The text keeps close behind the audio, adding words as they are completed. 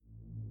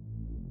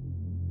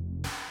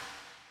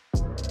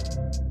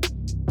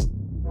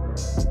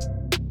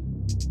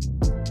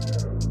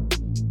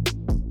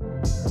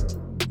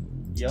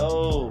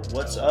Yo,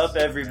 what's up,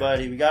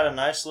 everybody? We got a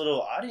nice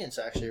little audience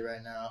actually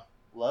right now.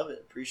 Love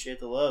it. Appreciate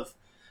the love.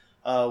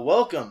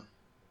 Welcome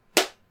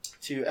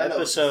to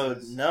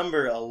episode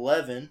number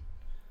 11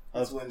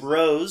 of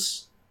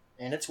Bros.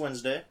 And it's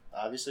Wednesday.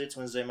 Obviously, it's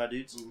Wednesday, my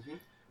dudes. Mm-hmm.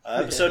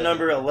 Episode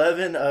number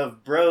 11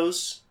 of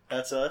Bros.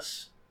 That's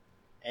us.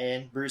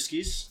 And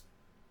Brewskis.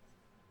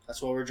 That's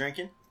what we're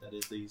drinking. That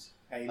is these.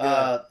 How you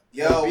doing?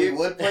 Yo, we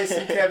would play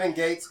some Kevin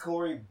Gates,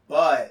 Corey,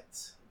 but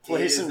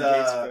Play it is some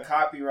Gates, bro.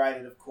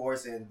 copyrighted, of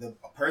course, and the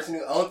person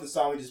who owned the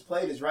song we just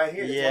played is right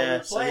here.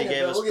 Yeah, so he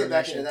gave us We'll get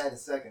back permission. into that in a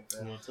second.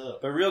 Bro. What's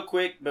up? But real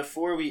quick,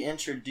 before we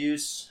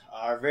introduce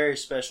our very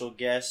special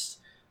guest,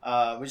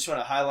 we just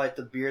want to highlight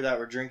the beer that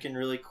we're drinking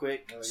really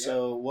quick. Oh, yeah.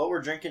 So what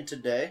we're drinking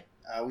today,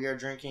 we are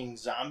drinking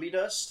Zombie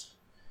Dust.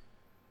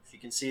 If you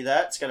can see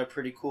that, it's got a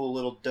pretty cool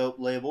little dope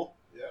label.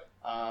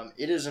 Yeah.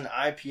 It is an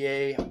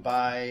IPA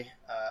by,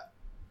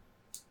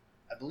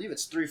 I believe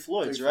it's Three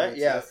Floyds, Three right? Floyds,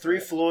 yeah, yeah. Three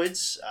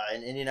Floyds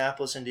in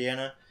Indianapolis,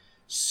 Indiana.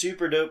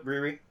 Super dope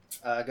brewery.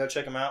 Go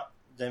check them out.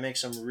 They make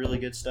some really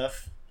good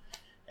stuff,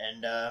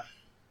 and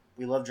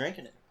we love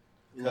drinking it.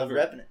 We love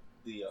repping it.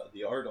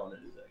 The art on it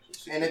is actually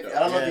super And dope. I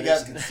don't know if you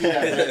guys can see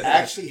that, but it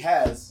actually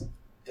has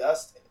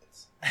dust in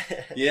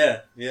it. Yeah.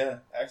 It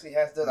actually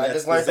has dust. I That's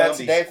just the learned that zombie.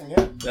 today from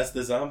him. That's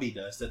the zombie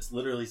dust. That's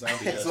literally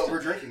zombie dust. That's what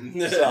we're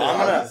drinking. So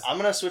I'm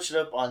gonna switch it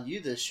up on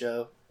you this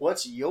show.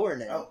 What's your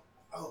name?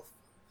 Oh.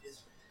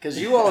 Because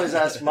you always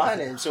ask my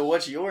name. So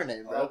what's your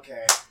name, bro?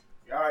 Okay.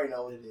 You already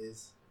know what it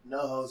is. No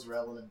host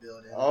Rebel in the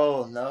building.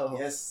 Oh no.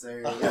 Yes,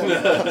 sir.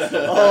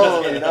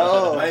 Oh,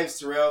 no. My name's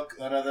Terrell,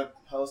 another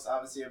host,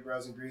 obviously, of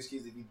Bros and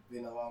Brewskis. If you've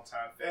been a long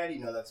time fan, you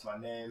know that's my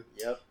name.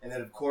 Yep. And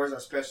then, of course, our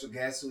special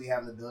guest who we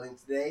have in the building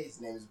today, his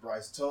name is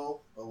Bryce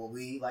Toll, but what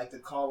we like to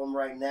call him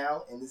right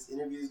now in this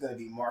interview is going to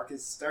be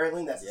Marcus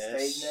Sterling. That's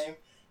his stage name.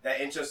 That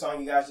intro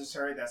song you guys just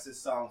heard, that's his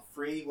song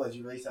Free. What,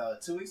 you released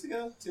 2 weeks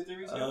ago? 2-3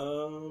 weeks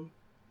ago?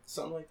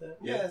 Something like that.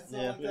 Yeah,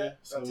 something like that.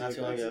 Something About not 2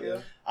 too long weeks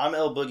ago. I'm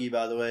El Boogie,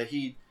 by the way.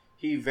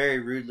 He very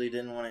rudely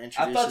didn't want to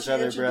introduce his you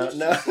other bro.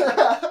 introduced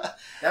No.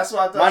 That's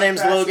what I thought. My you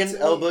name's passed it Logan, to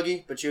El me.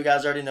 Boogie, but you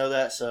guys already know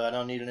that, so I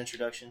don't need an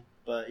introduction.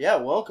 But yeah,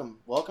 welcome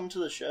to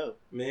the show.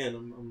 Man,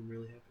 I'm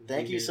really happy. to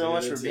Thank be you here, so dude.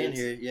 much for being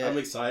here. Yeah, I'm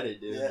excited,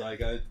 dude. Yeah.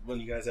 Like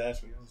when you guys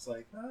asked me, I was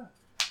like,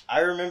 I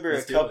remember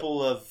Let's a do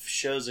couple of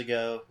shows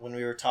ago when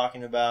we were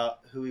talking about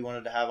who we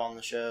wanted to have on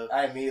the show.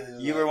 I immediately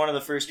was You like, were one of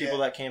the first people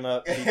Yeah. that came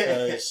up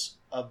because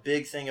a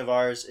big thing of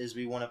ours is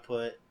we want to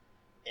put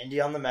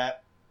Indy on the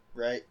map,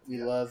 right? We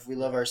love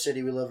our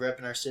city. We love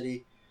repping our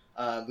city.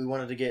 We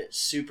wanted to get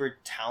super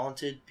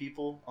talented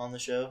people on the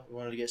show. We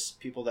wanted to get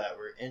people that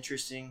were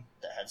interesting,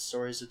 that had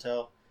stories to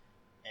tell,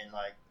 and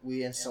like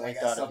we instantly and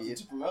I got thought of something you.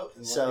 to promote.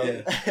 And So-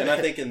 yeah. And I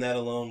think in that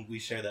alone, we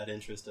share that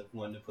interest of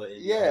wanting to put it.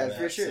 Yeah, on that.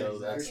 for sure. So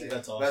that's, For sure.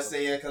 that's Let's awesome.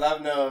 say, yeah, because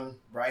I've known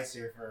Bryce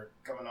here for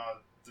coming on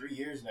 3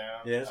 years now.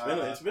 Yeah,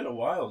 it's been a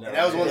while now. And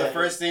that was one of Yeah. the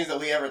first things that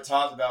we ever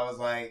talked about was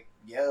like,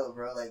 yo,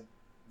 bro, like,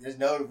 there's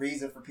no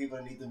reason for people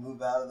to need to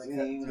move out of the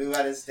move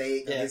out of the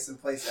state and Yeah. get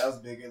someplace else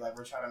bigger. Like,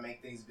 we're trying to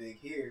make things big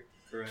here.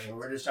 Correct. And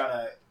we're just trying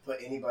to put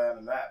anybody on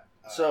the map.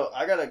 So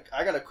I got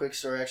a quick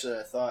story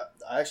actually.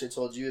 I actually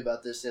told you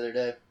about this the other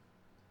day.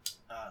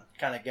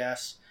 Kind of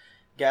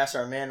gas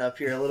our man up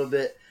here a little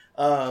bit.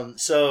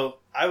 So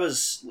I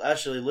was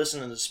actually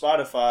listening to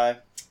Spotify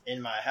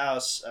in my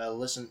house,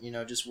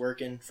 just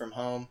working from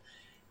home,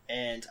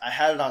 and I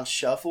had it on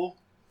shuffle,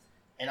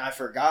 and I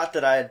forgot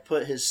that I had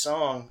put his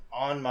song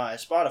on my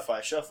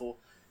Spotify shuffle.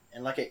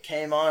 And like it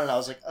came on, and I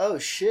was like, "Oh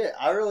shit,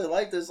 I really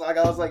like this." Like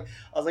I was like,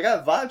 I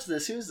vibe to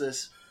this. Who's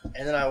this?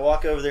 And then I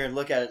walk over there and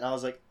look at it, and I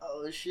was like,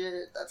 "Oh shit,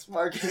 that's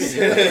Marcus."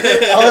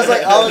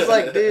 I was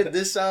like, dude,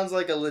 this sounds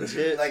like a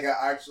legit like an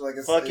actual, like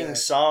a fucking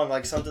song,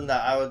 like something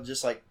that I would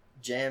just like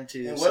jam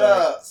to. And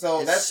So, so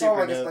it's that song,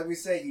 super dope. like we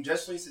said, you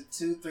just released it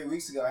 2-3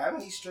 weeks ago. How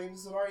many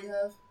streams does it already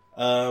have?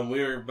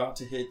 We were about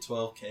to hit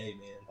 12K,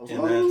 man. And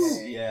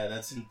 12K.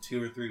 that's in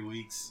 2 or 3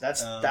 weeks.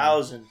 that's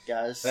 1,000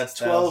 guys. that's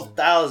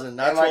 12,000,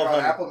 not And like on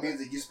 1,200. Apple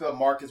Music, you spell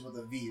Marcus with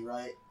a V,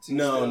 right?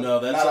 No,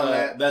 Not on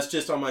that. that's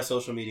just on my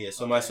social media.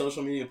 So my Okay.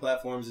 social media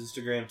platforms,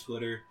 Instagram,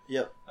 Twitter,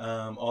 Yep.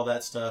 all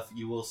that stuff.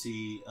 You will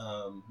see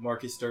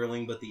Marcus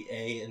Sterling, but the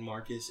A in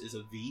Marcus is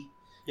a V.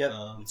 Yep.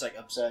 It's like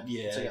upside.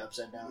 yeah. It's like an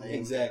upside down.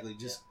 Exactly,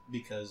 just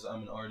because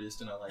I'm an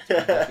artist and I like to be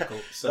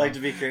difficult. So like to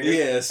be creative.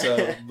 yeah,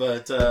 so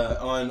but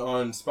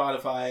on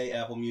Spotify,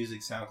 Apple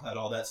Music, SoundCloud,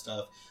 all that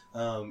stuff,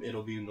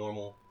 it'll be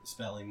normal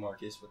spelling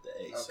Marcus with the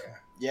A. So. Okay.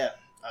 Yeah.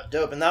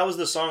 Dope. And that was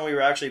the song we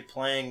were actually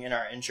playing in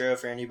our intro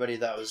for anybody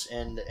that was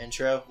in the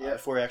intro Yeah.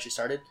 before we actually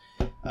started.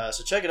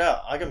 So check it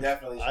out.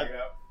 Definitely check it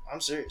out. I'm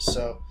serious.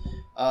 So,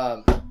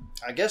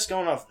 I guess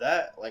going off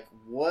that, like,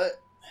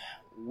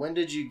 when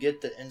did you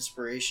get the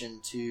inspiration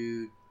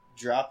to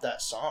drop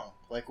that song?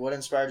 Like, what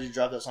inspired you to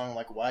drop that song?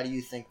 Like, why do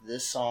you think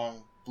this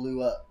song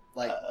blew up?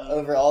 Like,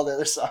 over all the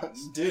other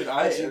songs? Dude,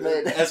 that you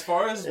made? as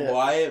far as Yeah.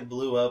 why it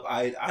blew up,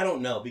 I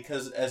don't know,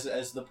 because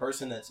as the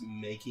person that's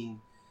making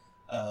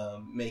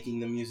making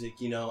the music,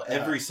 you know,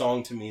 every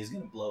song to me is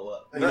gonna blow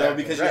up, you Right, know,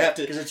 because right, you have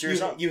to, 'cause it's your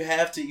song. you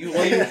have to,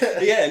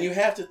 yeah, and you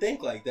have to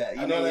think like that,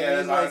 you I know mean, what yeah, I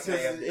mean? Like, that's what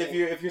I cause say,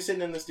 if you're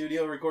sitting in the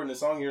studio recording a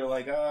song, you're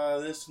like,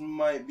 this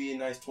might be a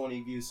nice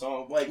 20 view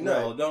song. Like,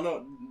 no,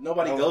 Right.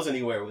 nobody No. goes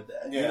anywhere with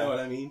that. You Yeah. know what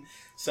I mean?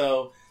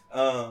 So,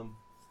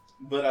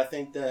 but I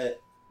think that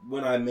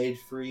when I made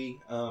Free,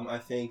 I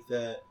think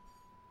that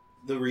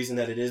the reason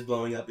that it is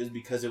blowing up is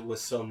because it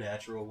was so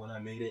natural when I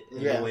made it,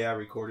 and Yeah. the way I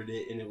recorded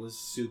it, and it was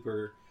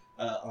super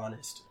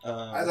honest.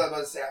 I was about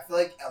to say, I feel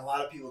like a lot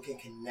of people can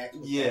connect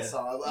with Yeah. that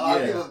song. A lot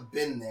of Yeah. people have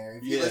been there.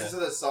 If you Yeah. listen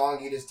to the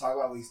song, you just talk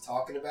about what he's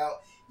talking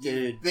about.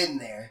 Dude. You've been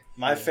there.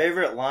 My Yeah.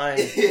 favorite line,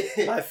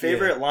 my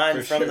favorite line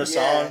for from sure. the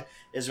song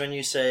is when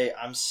you say,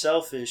 "I'm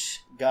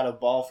selfish, got a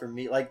ball for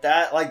me." Like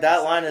that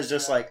line is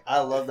just like, I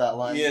love that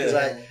line Yeah.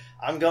 because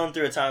I'm going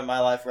through a time in my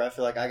life where I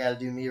feel like I got to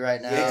do me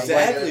right now.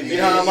 Exactly, Like, man. you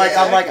know, I'm like,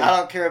 Exactly. I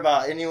don't care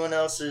about anyone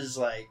else's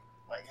like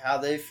how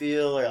they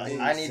feel, or like,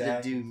 I need to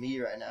Exactly. do me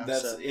right now.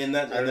 That's So I really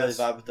that's,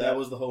 vibe with that. That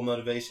was the whole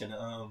motivation.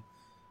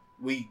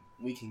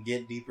 We can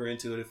get deeper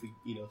into it if we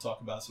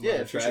talk about some Yeah,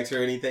 other for tracks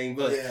or anything,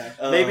 but Yeah.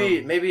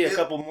 maybe a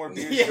couple more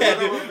beers. Yeah, Yeah,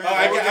 dude. we'll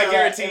I get-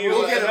 guarantee you,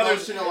 we'll get another,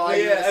 emotional on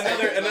you in a second,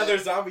 but- another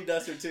zombie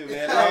duster too,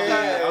 man.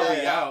 Yeah, I'll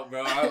be yeah. out,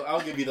 bro.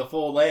 I'll give you the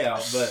full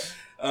layout, but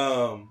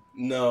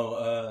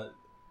no.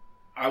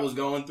 I was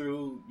going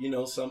through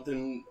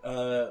something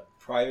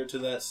prior to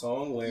that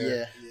song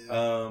where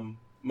Yeah,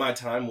 my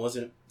time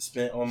wasn't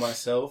spent on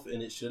myself,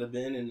 and it should have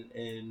been,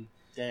 and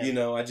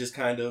damn. I just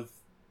kind of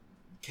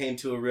came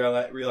to a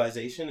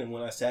realization, and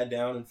when I sat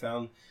down and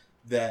found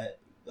that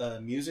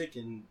music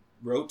and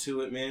wrote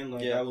to it, man,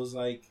 like Yeah. I was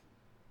like,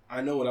 I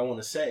know what I want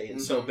to say.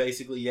 And so Mhm.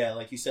 basically, yeah,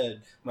 like you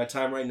said, my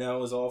time right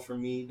now is all for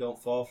me. Don't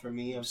fall for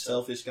me. I'm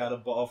selfish. Got a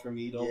ball for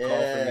me. Don't call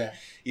for me.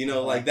 You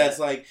know, I like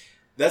like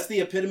that's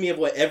the epitome of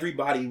what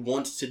everybody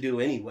wants to do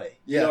anyway.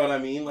 You Yeah. know what I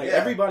mean? Like Yeah.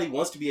 everybody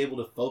wants to be able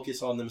to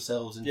focus on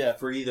themselves and Yeah.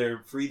 free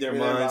their Free their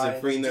minds and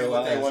minds, free their do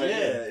what they lives. wanna do.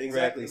 Yeah,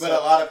 exactly. But a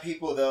lot of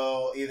people,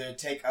 they'll either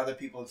take other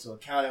people into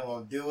account and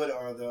won't do it,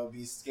 or they'll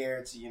be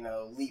scared to,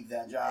 leave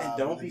that job. And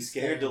don't They'll be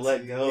scared to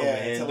let go, yeah,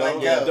 man. to let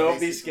Don't, go, don't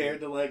be basically. scared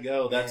to let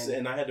go.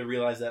 And I had to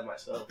realize that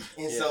myself.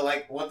 And Yeah. so,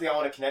 like, one thing I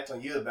want to connect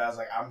on you about is,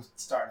 like, I'm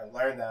starting to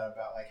learn that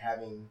about, like,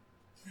 having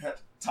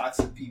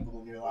toxic people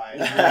in your life. You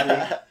know what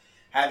I mean?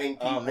 Having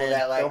people Oh man,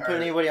 that, like, don't put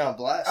anybody on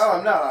blast. Oh,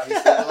 I'm not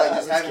obviously, but like just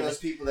Just having kidding. those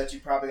people that you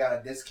probably got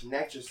to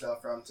disconnect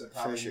yourself from to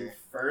probably sure. move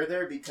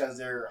further because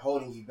they're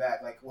holding you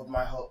back. Like with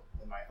my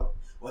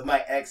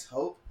ex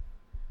Hope,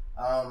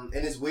 and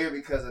it's weird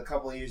because a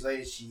couple of years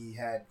later she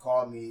had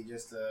called me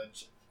just to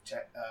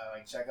check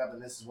up,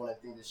 and this is one of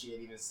the things that she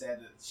had even said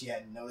that she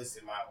had noticed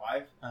in my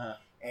life, Uh-huh.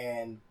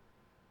 and.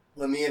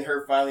 When me and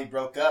her finally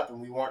broke up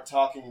and we weren't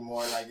talking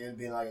anymore, like it had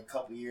been like a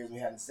couple of years, and we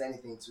hadn't said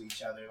anything to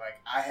each other. Like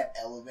I had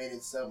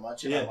elevated so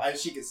much in my life.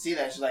 She could see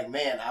that. She's like,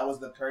 "Man, I was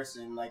the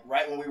person. Like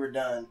right when we were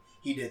done,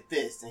 he did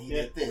this, and he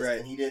did this, right.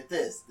 and he did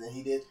this, then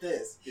he did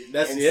this."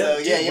 That's And yeah. so,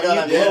 yeah, you know when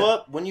what I you mean? blow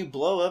up, when you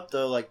blow up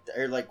though,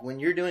 like when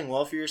you're doing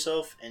well for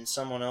yourself and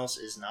someone else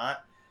is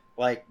not,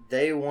 like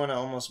they want to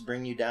almost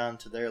bring you down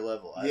to their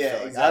level. I Yeah, feel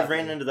like. exactly. I've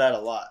ran into that a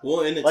lot. Well,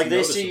 and it's Like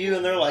they see you noticeable.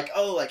 and they're like,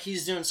 "Oh, like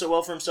he's doing so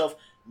well for himself.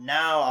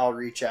 Now I'll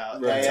reach out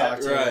and Right, talk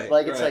to him." right,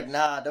 Like it's right. like,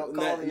 "Nah, don't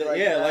call me." Like,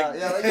 yeah, nah. like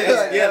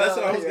yeah, that's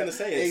what I was gonna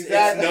say. It's,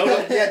 Exactly. It's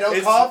noted- Yeah, don't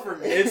it's- call for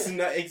me. It's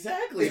not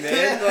exactly,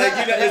 man.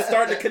 Like it's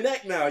starting to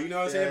connect now. You know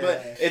what I'm saying? Yeah.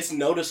 But it's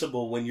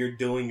noticeable when you're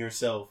doing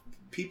yourself.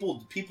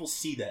 People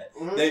see that.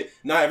 Mhm.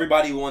 Not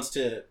everybody wants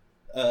to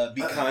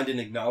be kind and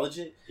acknowledge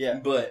it. Yeah.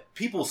 But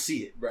people see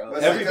it, bro.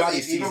 But Everybody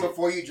because sees even it.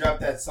 before you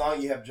dropped that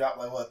song, you have dropped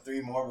like what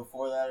 3 more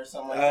before that or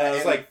something like that.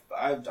 It's And- like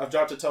I've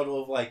dropped a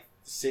total of like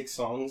 6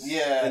 songs.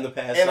 Yeah. In the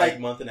past And, like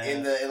month and a half.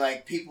 and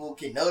like people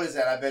can notice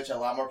that. I bet you a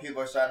lot more people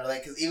are starting to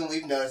relate because even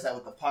we've noticed that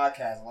with the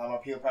podcast, a lot more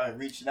people probably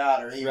reaching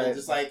out or even Right.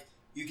 just like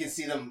you can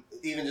see them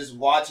even just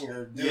watching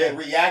or doing, Yeah.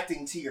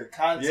 reacting to your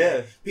content.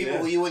 Yeah. People yeah.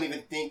 who you wouldn't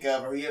even think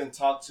of or you haven't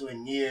talked to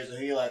in years, or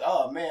who you're like,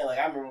 oh man, like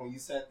I remember when you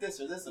said this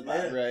or this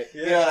about it. Right.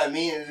 You know what I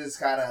mean? It just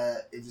kind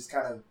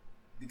of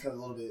becomes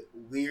a little bit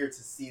weird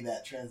to see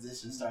that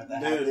transition start to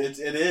happen. Dude,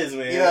 it is,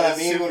 man. You know what I It's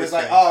mean? super When it's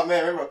like, strange. oh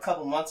man, remember a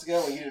couple months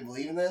ago when you didn't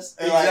believe in this?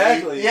 Or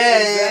Exactly. Like, yeah.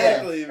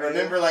 Exactly, man.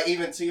 Remember, like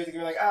even 2 years ago,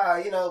 you're like,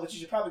 but you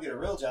should probably get a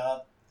real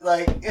job.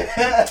 Like,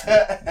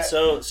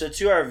 So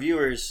to our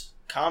viewers,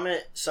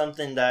 comment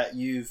something that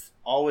you've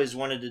always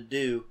wanted to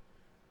do,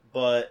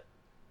 but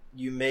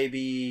you maybe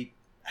Didn't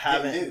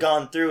haven't do.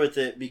 gone through with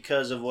it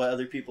because of what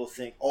other people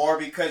think. or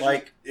because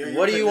Like, you're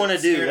what do you want to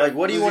do? scared Like, of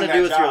what do you want to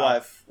losing do that with your job.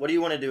 life? What do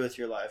you want to do with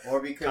your life?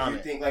 Or because Comment.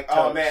 you think like,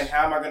 Tell oh us. man,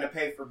 how am I going to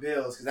pay for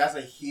bills? Because that's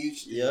a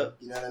huge thing. Yep.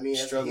 You know what I mean?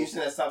 That's Struggle. a huge thing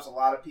that stops a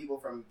lot of people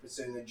from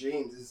pursuing their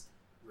dreams is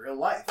real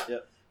life.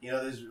 Yep. You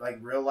know, there's like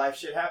real life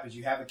shit happens.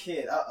 You have a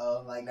kid.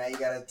 Like now you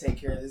got to take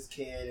care of this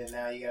kid, and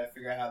now you got to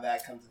figure out how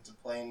that comes into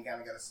play, and you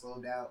kind of got to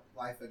slow down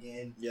life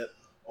again. Yep.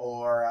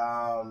 Or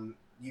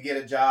you get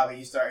a job and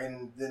you start,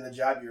 and then the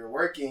job you were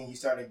working, you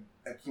started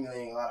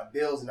accumulating a lot of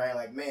bills, and now you're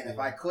like, man, if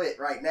I quit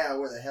right now,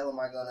 where the hell am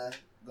I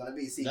gonna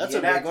be? See, That's be a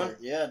an big actor. one.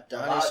 Yeah, A lot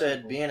Donnie of said,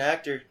 people. "Be an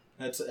actor."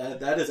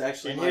 That is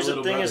actually And my here's the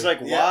little thing: brother. is like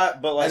Yeah. why?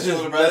 But like,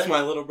 That's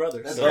my little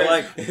brother. That's so. but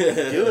like,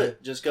 do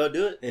it. Just go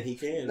do it. And he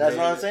can. That's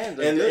man. what I'm saying.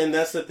 Just And do it. and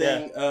that's the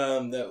thing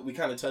that we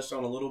kind of touched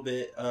on a little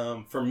bit.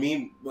 For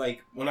me,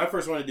 like when I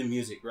first wanted to do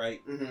music,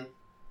 right? Mm-hmm.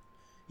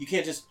 You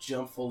can't just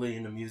jump fully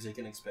into music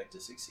and expect to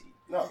succeed.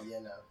 No.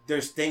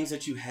 There's things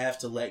that you have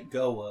to let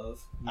go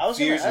of. I was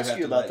going fears to ask have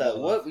you to about let that.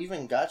 go What of.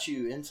 even got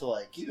you into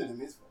like Keep it in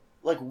music.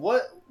 Like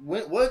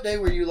what day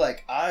were you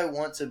like, I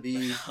want to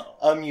be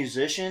a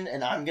musician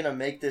and I'm gonna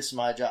make this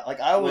my job? Like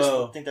I always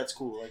think that's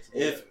cool. Like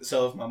if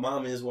my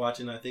mom is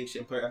watching, I think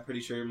I'm pretty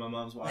sure my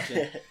mom's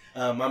watching.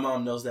 My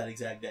mom knows that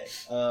exact day.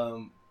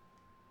 And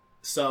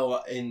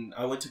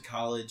I went to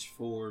college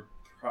for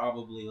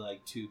probably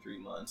like 2-3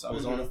 months. I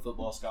was on a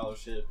football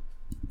scholarship.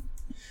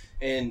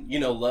 And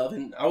I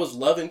was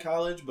loving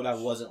college, but I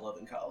wasn't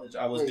loving college.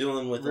 I was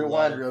dealing with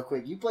rewind real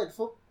quick. You played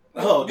football?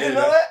 Oh, You dude!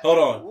 know that? Hold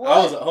on.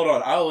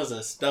 What? I was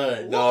a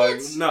stud, What? dog.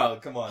 No,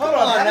 come on. Hold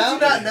on, how did you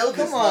not know this,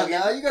 Come on Logan?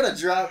 now, you gotta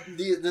drop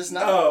this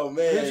now. Oh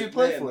man, Who'd you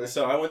play man. for?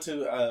 So I went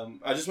to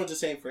I just went to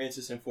St.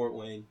 Francis in Fort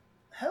Wayne,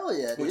 Hell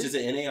yeah, dude. which is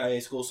an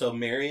NAIA school. So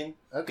Marion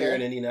here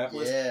in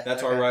Indianapolis, Yeah,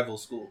 that's our rival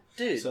school.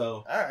 dude.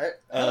 So all right,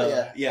 hell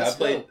yeah. I That's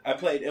dope.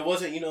 played. It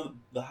wasn't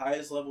the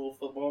highest level of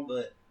football,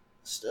 but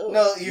Still,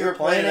 No, you were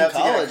playing in up to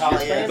get college. a college.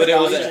 You're playing But in it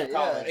was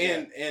college, at yeah.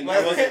 and You I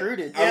got wasn't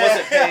recruited.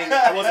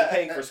 I wasn't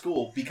paying for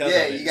school because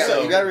Yeah, of it. you got-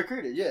 so, you got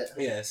recruited, yeah.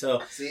 yeah.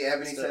 So See,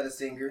 Ebony said a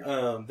singer.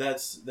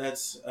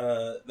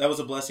 that was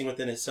a blessing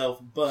within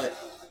itself, but.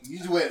 You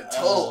just went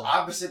total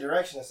opposite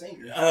direction of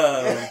singer.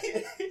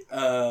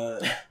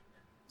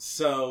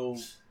 So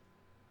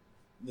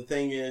the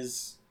thing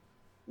is,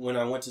 when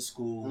I went to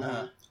school,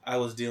 I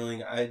was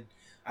dealing. I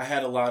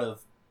had a lot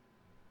of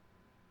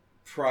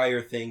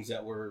prior things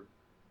that were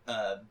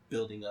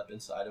building up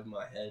inside of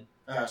my head,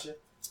 Gotcha.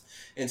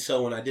 and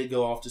so when I did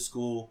go off to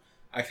school,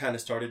 I kind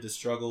of started to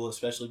struggle,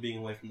 especially being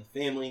away from the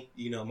family.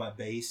 My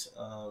base,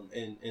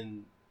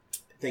 and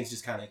things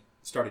just kind of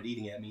started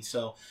eating at me.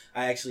 So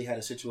I actually had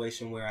a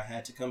situation where I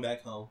had to come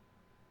back home.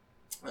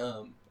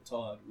 That's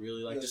all I'd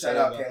really like to say Shout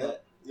out, about Caleb.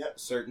 that. Yep.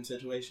 Certain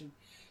situation.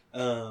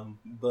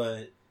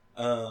 But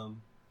I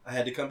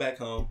had to come back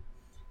home,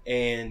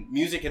 and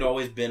music had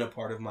always been a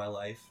part of my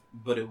life,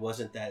 but it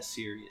wasn't that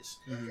serious.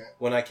 Okay.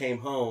 When I came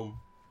home,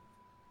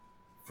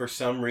 for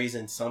some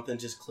reason, something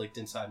just clicked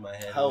inside my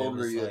head. How and it old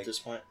were was you like, at this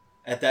point?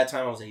 At that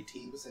time, I was He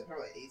 18. was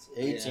probably 18.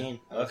 18. Yeah,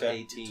 I was Okay.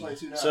 18.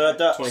 22 now. So at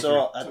that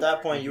 23.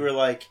 that point, you were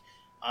like,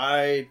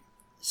 I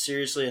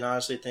seriously and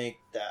honestly think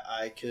that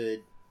I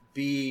could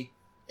be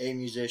a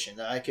musician,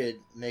 that I could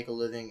make a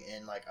living,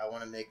 and like I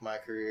want to make my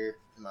career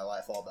and my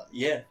life all about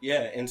music.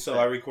 Yeah. And so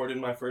I recorded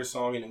my first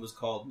song, and it was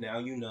called "Now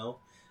You Know."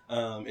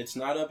 It's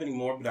not up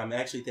anymore, but I'm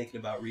actually thinking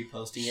about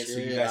reposting it so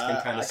you guys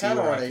can kind of see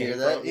where I wanna came hear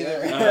that. from.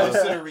 Yeah,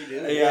 consider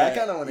redoing it. Yeah, I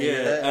kind of want to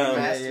hear that.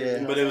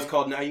 Master, But it was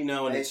called "Now You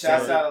Know," and Hey, it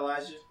shouts sounded, out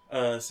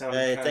Elijah. sounded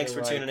Hey, kinda thanks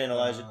for tuning in,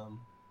 Elijah.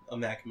 A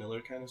Mac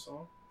Miller kind of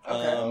song.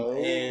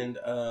 Okay.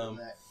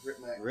 Rip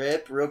Mac.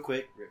 Rip, real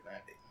quick. Rip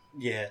Mac.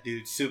 Yeah,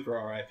 dude, super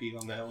R.I.P.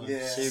 on that one.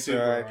 Yeah. Super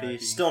R.I.P.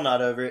 Still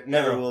not over it.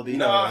 Never will be.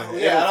 No.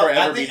 Yeah, It'll forever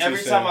I be think too every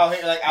soon. time I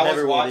hear, like, I Never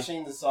was will be.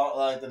 watching the song,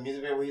 like the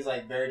music video where he's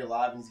like buried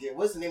alive and he's getting,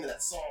 what's the name of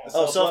that song?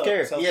 Oh,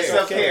 Self-Care. Yeah,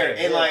 Self-Care.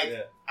 And Yeah.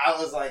 like,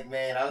 I was like,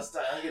 man, I'm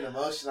getting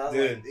emotional. I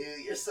was like,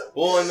 dude, you're so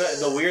Well, and good.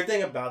 the weird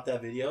thing about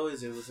that video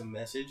is it was a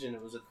message and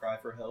it was a cry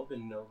for help,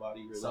 and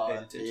nobody really Saw paid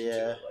it. attention Yeah.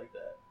 to it like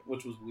that,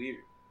 which was weird.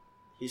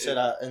 He said,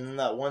 and then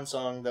that one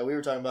song that we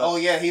were talking about. Oh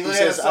yeah, he literally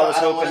says, had a song, I was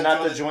don't hoping wanna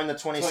not to join the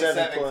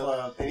 27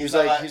 club. And He was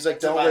like,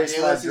 don't waste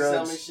my dealers who sell me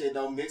drugs. shit.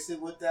 Don't mix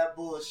it with that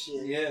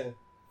bullshit. Yeah.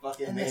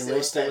 Fucking And mix they it with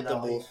laced it with that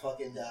the he bull.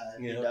 fucking died.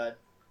 He Yeah. died.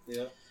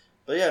 Yeah.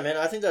 But yeah, man,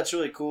 I think that's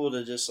really cool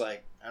to just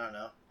like, I don't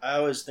know. I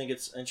always think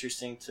it's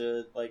interesting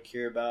to like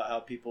hear about how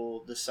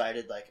people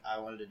decided like I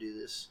wanted to do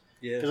this.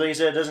 Yeah. Because like you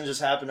said, it doesn't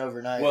just happen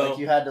overnight. Well- like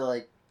you had to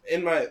like.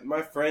 And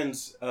my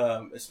friends,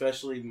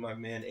 especially my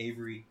man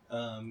Avery,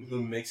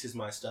 who mixes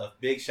my stuff.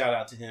 Big shout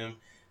out to him.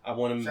 I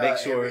want to Shout make out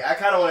sure. Avery. I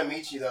kind of want to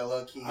meet you though,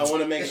 low key. I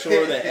want to make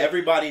sure that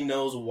everybody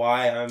knows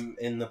why I'm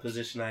in the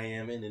position I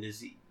am, and it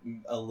is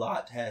a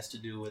lot has to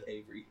do with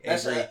Avery.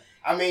 That's Avery, right.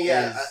 I mean,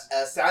 yeah, is-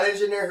 a sound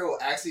engineer who will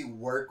actually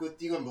work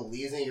with you and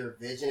believes in your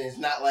vision is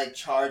not like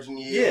charging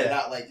you. Yeah. Or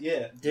not like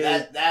yeah. Dude,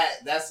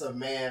 that's a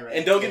man. Right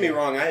And don't get me there.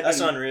 wrong, That's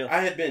unreal.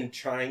 I had been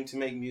trying to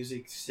make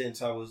music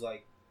since I was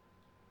like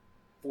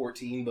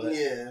 14, but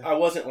Yeah, I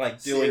wasn't like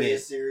doing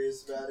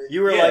serious about it.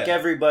 you were Yeah. like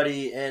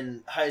everybody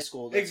in high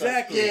school. it. That's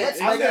like, Exactly. Yeah,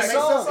 let's I'm make a gonna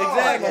song.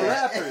 Exactly. I'm a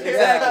rapper.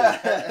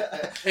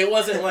 Exactly. It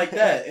wasn't like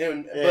that.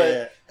 And,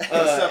 Yeah,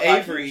 Except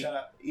Avery, shout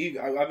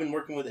out. I've been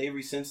working with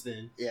Avery since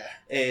then, yeah.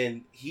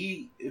 and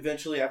he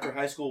eventually after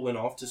high school went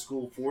off to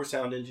school for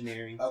sound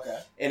engineering.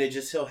 Okay. And it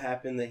just so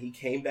happened that he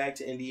came back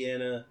to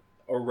Indiana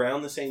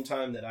around the same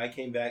time that I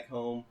came back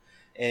home.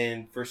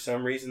 And for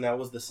some reason, that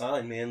was the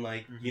sign, man.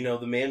 Like,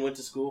 the man went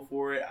to school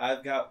for it.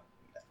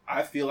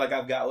 I feel like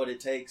I've got what it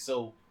takes.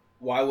 So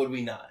why would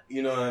we not?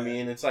 You know what I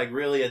mean? It's like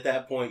really at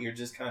that point, you're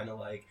just kind of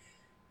like,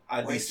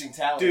 I'd wasting be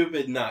talent.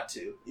 stupid not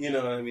to. You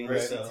know what I mean?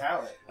 Wasting So,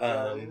 talent. You know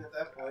what I mean? At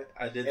that point.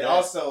 I did And that.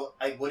 also,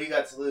 like, what do you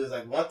got to lose?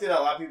 Like, one thing that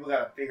a lot of people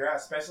got to figure out,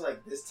 especially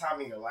like this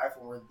time in your life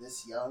when we're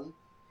this young,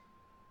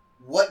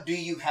 what do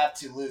you have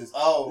to lose?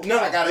 Oh, No,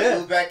 I got to yeah.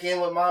 move back in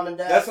with mom and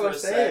dad. That's for what I'm a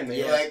saying, second.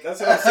 man. Like, That's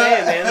what I'm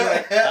saying,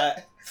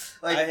 man.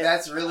 Like,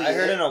 that's really. I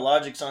heard it. in a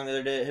Logic song the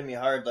other day, it hit me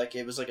hard. Like,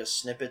 it was like a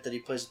snippet that he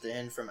plays at the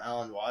end from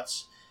Alan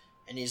Watts.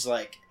 And he's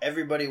like,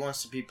 everybody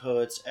wants to be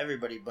poets,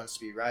 everybody wants to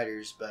be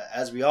writers, but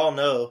as we all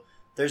know,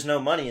 there's no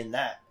money in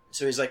that.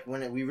 So he's like,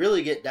 when we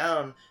really get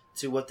down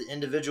to what the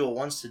individual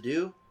wants to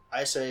do,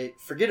 I say,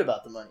 forget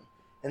about the money.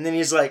 And then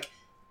he's like,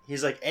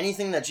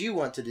 anything that you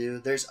want to do,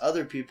 there's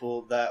other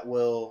people that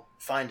will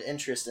find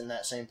interest in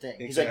that same thing.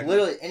 He's like, Exactly.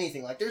 literally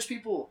anything. Like, there's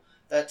people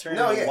that turn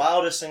No, the yeah.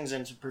 wildest things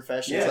into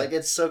professions. Yeah. Like,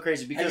 it's so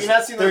crazy because you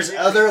not seen those there's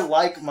videos? other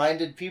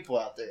like-minded people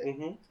out there.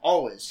 Mhm.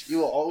 Always. You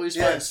will always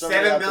Yeah, find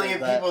somebody 7 out billion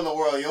there that, people in the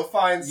world. You'll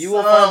find You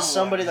will find someone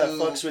somebody that who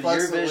fucks with fucks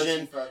your what vision,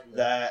 you fuck with.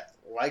 that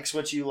likes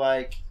what you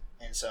like,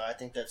 and so I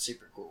think that's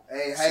super cool.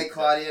 Hey, Super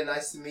Claudia,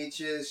 nice to meet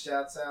you.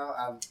 Shouts out.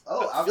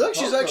 I feel like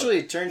she's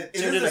actually tuned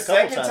Is in this a the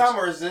couple second times. time,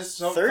 or is this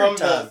Third from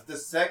time. the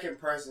second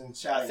person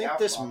shouting I think out?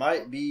 this from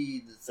might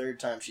be the third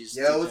time she's.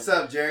 Yo, what's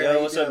up, Jared? How Yo,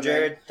 you what's doing, up, man?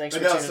 Jared? Thanks But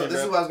for no, tuning so in, this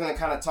bro. is what I was going to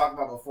kind of talk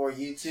about before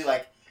you two.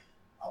 Like,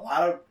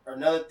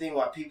 another thing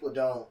why people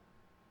don't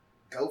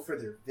go for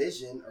their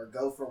vision or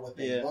go for what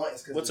they Yeah. want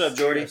is because What's up,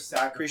 Jordy?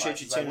 Appreciate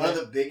Appreciate you like, tuning one in.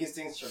 of the biggest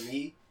things for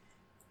me,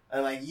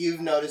 and like you've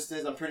noticed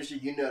this, I'm pretty sure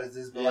you noticed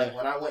this, but Yeah. like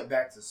when I went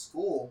back to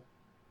school,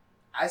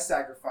 I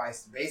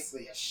sacrificed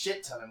basically a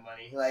shit ton of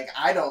money. Like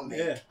I don't make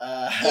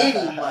Yeah.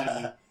 any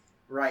money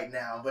right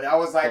now, but I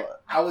was like,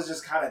 I was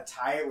just kind of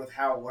tired with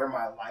where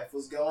my life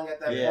was going at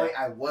that Yeah. point.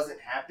 I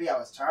wasn't happy. I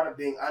was tired of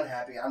being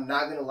unhappy. I'm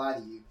not gonna lie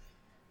to you.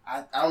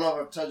 I don't know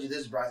if I've told you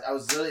this, Bryce. It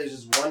was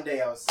just one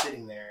day I was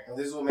sitting there, and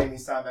this is what made me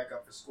sign back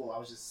up for school. I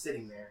was just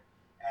sitting there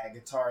at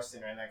Guitar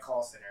Center and at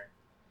Call Center,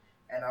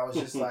 and I was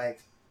just like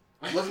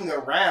looking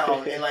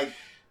around, and like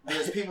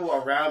there's people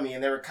around me,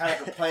 and they were kind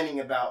of complaining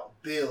about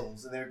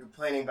bills, and they were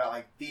complaining about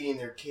like feeding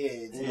their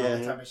kids and all that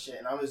Yeah. type of shit.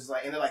 And I was just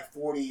like, and they're like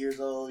 40 years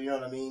old, you know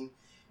what I mean?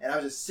 And I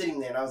was just sitting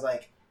there, and I was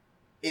like,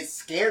 it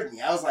scared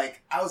me. I was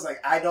like,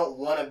 I don't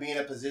want to be in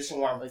a position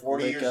where I'm Like,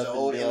 40 wake years up and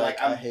old be and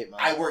like I hate my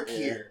I life. work Yeah.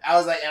 here. I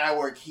was like, and I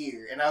work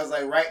here. And I was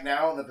like, right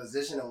now in the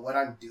position of what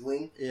I'm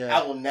doing, Yeah.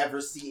 I will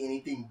never see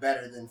anything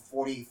better than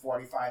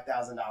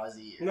 $45,000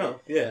 a year. No,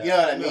 yeah. You know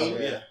what I No, mean?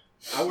 yeah.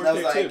 I work And I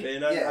was there like, too,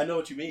 man. yeah. I know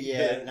what you mean.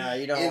 Yeah, no,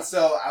 you don't. And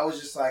so I was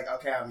just like,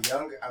 okay, I'm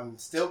young. I'm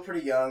still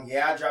pretty young.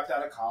 Yeah, I dropped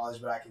out of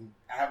college, but I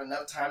have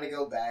enough time to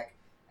go back.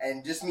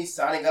 And just me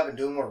signing up and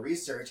doing more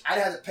research, I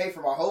didn't have to pay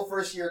for my whole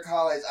first year of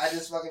college. I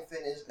just fucking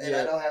finished, and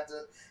Yeah. I don't have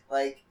to,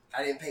 like,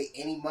 I didn't pay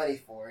any money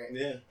for it.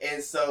 Yeah.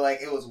 And so,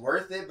 like, it was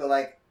worth it, but,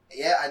 like,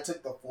 yeah, I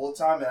took the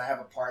full-time, and I have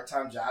a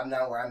part-time job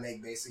now where I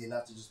make basically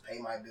enough to just pay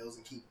my bills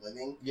and keep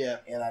living. Yeah.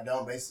 And I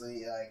don't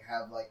basically, like,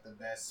 have, like, the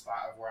best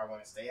spot of where I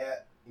want to stay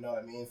at, you know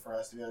what I mean, for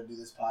us to be able to do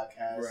this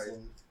podcast Right.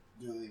 and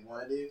do what we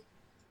want to do.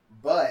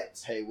 But,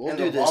 Hey, we'll in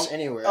do the this long-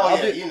 anywhere. oh, I'll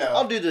yeah, do. you know.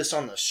 I'll do this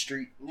on the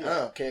street. Yeah. I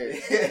don't care.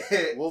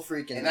 We'll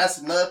freaking. And that's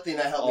another thing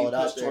that helped All me it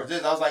out push there. towards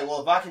this. I was like,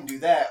 well, if I can do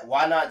that,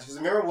 why not? Because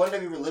remember one day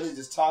we were literally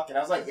just talking.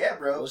 I was like, yeah,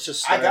 bro. Let's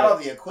just. I Start got all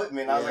it. the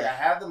equipment. I was Yeah. like, I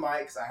have the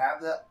mics, I have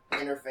the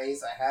interface,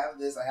 I have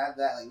this, I have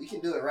that. Like, we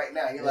can do it right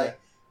now. You're Yeah. like,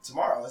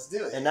 tomorrow, let's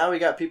do it. And now we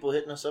got people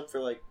hitting us up for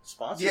like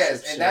sponsorships.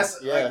 yes, and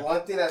that's yeah. like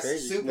one thing that's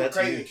Crazy. super That's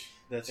crazy. huge.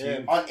 That's Yeah.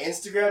 huge. On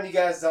Instagram, you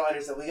guys don't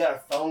understand. We got a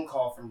phone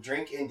call from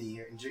Drink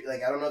Indy.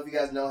 Like, I don't know if you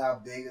guys know how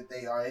big that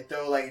they are. They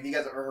throw, like, if you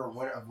guys have ever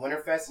heard of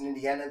Winterfest in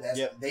Indiana,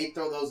 they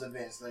throw those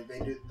events. Like, they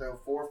throw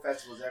 4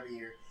 festivals every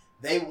year.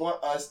 They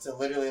want us to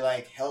literally,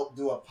 like, help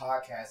do a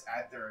podcast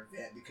at their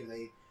event because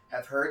they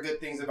have heard good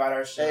things about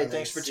our show. Hey, They've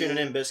thanks for seen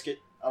tuning in, Biscuit.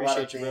 a lot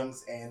of Appreciate you, bro.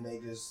 things, and they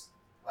just,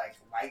 like,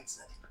 liked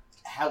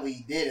how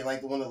we did it.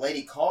 Like, when the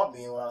lady called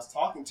me and when I was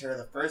talking to her,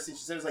 the first thing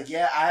she said was like,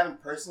 yeah, I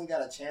haven't personally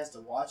got a chance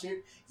to watch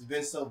it. It's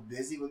been so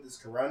busy with this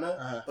corona.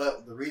 Uh-huh.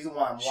 But the reason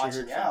why I'm She heard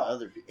watching from out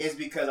other people. is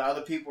because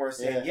other people are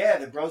saying, yeah,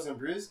 the Bros and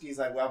Brewskis,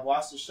 like, well, I've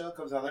watched the show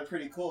comes out, they're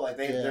pretty cool. Like,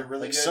 they're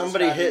really like good. at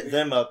somebody describing hit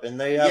them up, and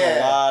they have Yeah.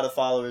 a lot of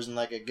followers and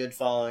like a good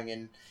following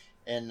in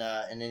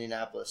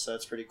Indianapolis. So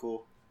it's pretty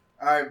cool.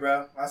 All right,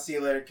 bro. I'll see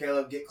you later,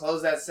 Caleb.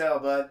 Close that cell,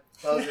 bud.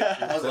 Close it.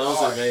 Close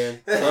hard.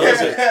 it, man.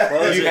 Close it.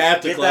 Close You it.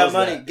 have to Get close that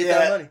money. that. Get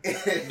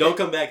that money. Don't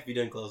come back if you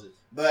didn't close it.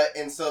 But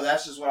and so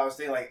that's just what I was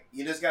saying. Like,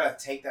 you just gotta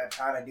take that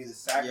time to do the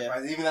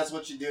sacrifice. Even that's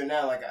what you're doing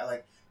now. Like,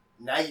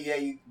 now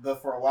you.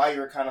 But for a while you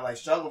were kind of like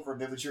struggling for a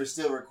bit, but you were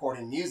still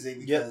recording music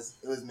because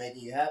it was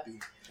making you happy.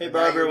 Hey, But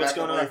now Barber, you're what's back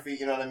going on your on? feet,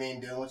 you know what I mean?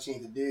 Doing what you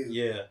need to do.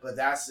 Yeah. But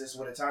that's just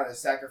what it's time to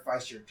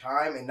sacrifice your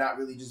time and not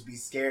really just be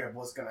scared of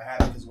what's gonna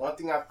happen. Because one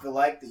thing I feel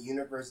like the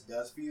universe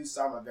does for you,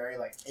 so I'm a very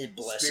like It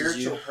blesses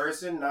spiritual you.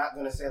 person, not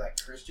gonna say like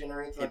Christian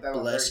or anything like It that. I'm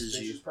a very blesses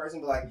spiritual you. person,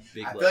 but like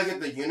Big I feel blessing.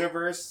 like if the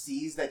universe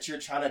sees that you're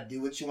trying to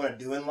do what you want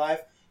to do in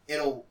life,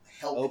 it'll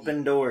help you.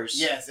 Open doors.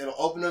 Yes, it'll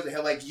open doors.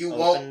 Like you Open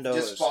won't doors.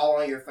 just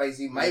fall on your face.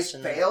 You might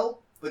Listen.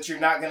 fail but you're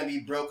not going to be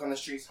broke on the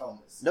streets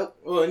homeless. Nope.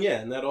 Well,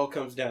 and that all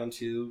comes down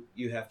to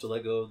you have to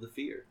let go of the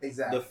fear.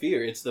 Exactly. The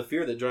fear. It's the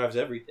fear that drives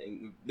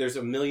everything. There's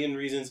a million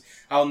reasons.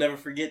 I'll never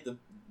forget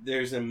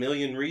there's a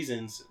million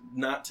reasons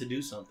not to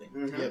do something.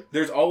 Mm-hmm. Yep.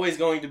 There's always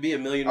going to be a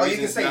million you can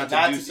reasons say not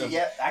to do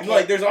something.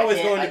 like, there's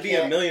always going to be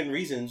a million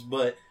reasons,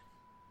 but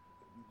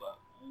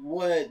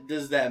what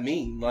does that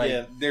mean?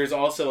 Like, there's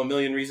also a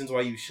million reasons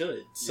why you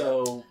should.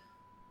 So,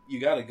 you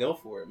got to go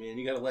for it, man.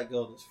 You got to let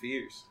go of those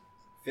fears.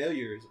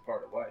 Failure is a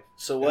part of life.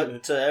 So,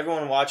 what to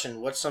everyone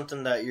watching? What's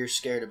something that you're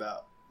scared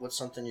about? What's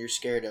something you're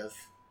scared of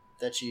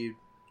that you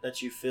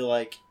feel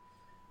like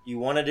you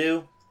want to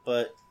do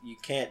but you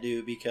can't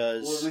do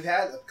because well, we've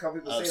had a couple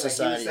people say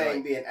society, like he was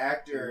saying be an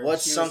actor.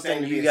 What's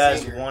something you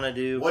guys want to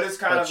do? What has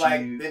kind of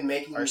like been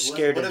making are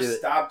scared what to do have it?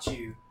 stopped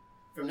you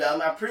from?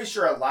 I'm pretty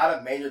sure a lot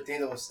of major things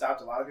that would stop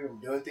a lot of people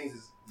from doing things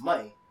is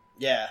money.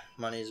 Yeah,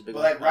 money is a big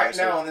but one. Like right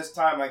now in this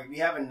time, like if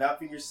you have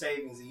enough in your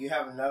savings and you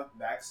have enough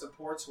back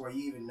supports where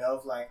you even know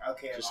if like,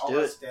 okay, if all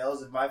my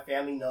sales, if my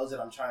family knows that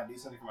I'm trying to do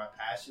something for my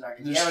passion, like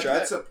if you have a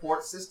good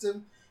support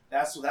system,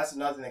 that's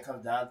another thing that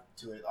comes down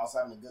to it. Also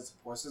having a good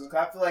support system.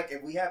 Cause I feel like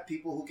if we have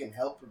people who can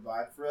help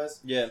provide for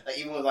us, like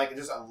even with like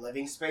just a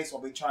living space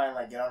while we try and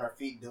like get on our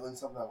feet doing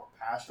something that we're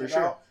passionate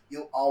about,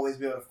 you'll always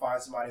be able to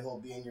find somebody who will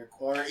be in your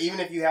corner, even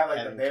if you have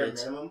like the bare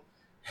minimum.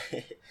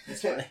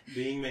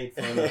 Being made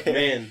fun of,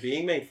 man.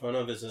 Being made fun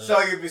of is a so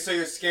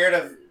you're scared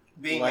of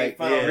being made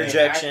fun of,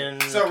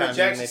 rejection. So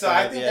rejection. So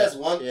I think that's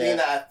one thing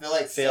that I feel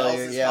like failure.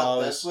 Sales has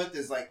helped us with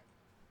is like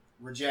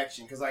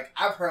rejection. Because like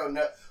I've heard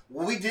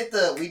we did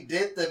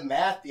the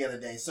math the other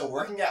day. So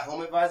working at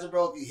Home Advisor,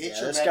 bro, if you hit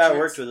your this metrics, guy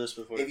worked with us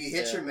before. If you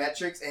hit your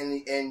metrics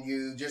and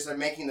you just are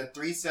making the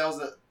three sales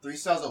a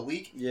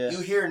week, you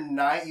hear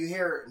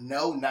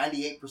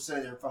 98%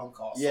 of your phone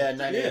calls. Yeah,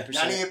 98%.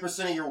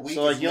 98% of your week.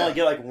 So like you only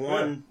get like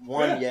one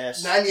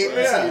yes.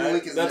 98% of your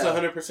week is that's no.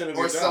 100% of your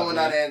or job, someone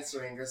man. not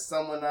answering, or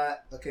someone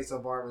not. Okay, so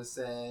Barbara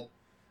said.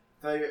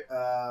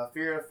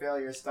 Fear of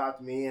failure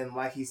stopped me, and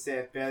like he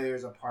said, failure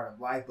is a part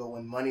of life. But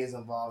when money is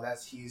involved,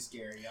 that's huge,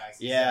 scary.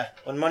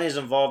 When money is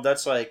involved,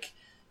 that's like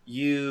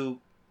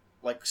you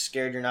like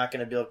scared you're not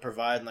going to be able to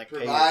provide and like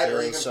pay your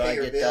bills. So I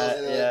get that.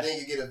 And then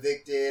you get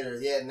evicted,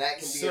 and that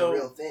can be a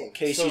real thing.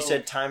 Casey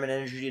said time and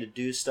energy to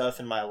do stuff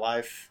in my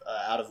life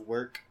out of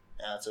work.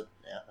 That's a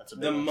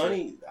big the one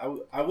money.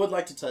 I would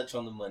like to touch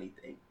on the money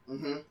thing.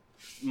 Mm-hmm.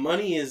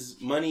 Money is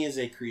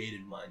a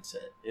created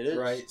mindset. It is,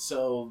 right.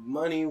 So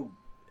money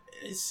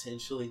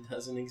essentially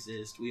doesn't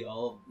exist. We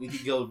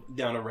could go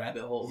down a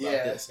rabbit hole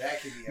about this.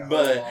 That could be a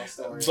long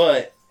story.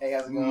 But hey,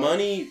 how's it going?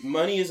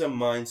 money is a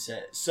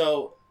mindset.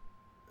 So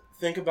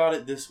think about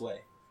it this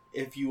way.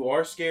 If you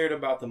are scared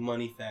about the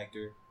money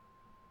factor,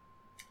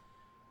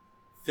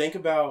 think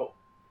about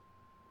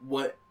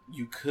what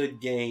you could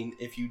gain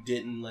if you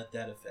didn't let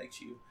that affect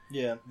you.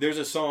 Yeah. There's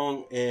a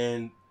song,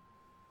 and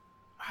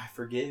I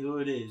forget who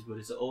it is, but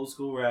it's an old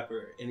school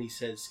rapper, and he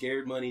said,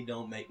 "Scared money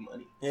don't make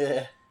money."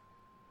 Yeah.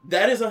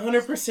 That is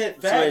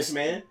 100% facts,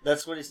 man.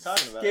 That's what he's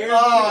talking about.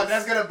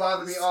 That's gonna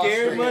bother me.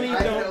 Scared money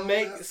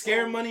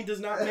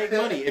does not make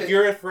money. If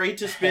you're afraid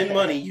to spend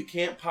money, you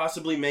can't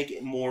possibly make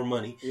it more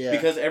money. Yeah.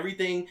 Because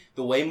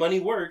the way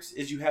money works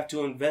is you have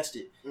to invest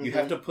it. Mm-hmm. You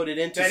have to put it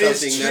into that something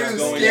is that's true.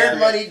 going Scared on.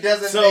 money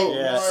doesn't make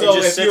money. So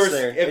it just sits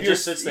there. It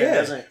just sits there. It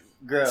doesn't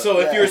grow.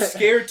 So if you're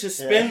scared to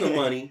spend the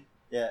money,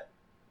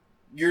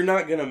 you're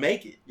not gonna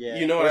make it. Yeah.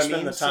 You know what I mean?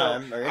 Spend the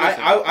time.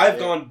 I've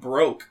gone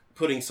broke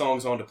putting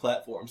songs onto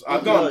platforms.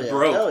 I've gone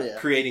broke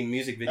creating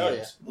music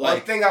videos.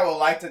 One thing I would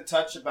like to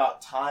touch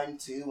about time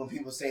too, when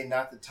people say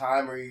not the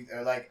time or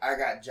like I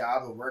got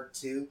job or work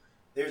too,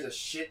 there's a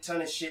shit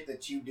ton of shit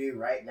that you do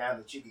right now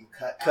that you can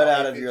cut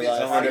out of your life.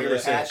 life. Part of your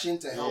passion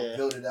to help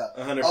build it up.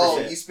 100%. Oh,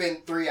 you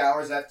spend 3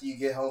 hours after you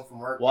get home from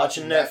work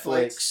watching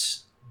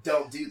Netflix.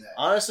 Don't do that.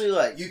 Honestly,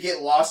 like you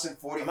get lost in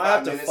 45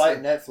 minutes. I have to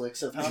fight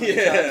Netflix of how many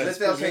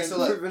times. Okay, so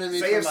look,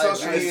 say if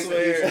social media is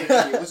a huge thing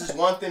for you, which is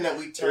one thing that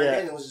we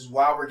turned in, which is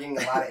why we're getting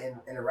a lot of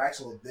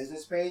interaction with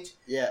business page.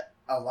 Yeah.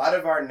 A lot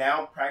of our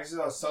now practices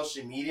on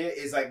social media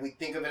is like we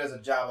think of it as a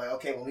job. Like,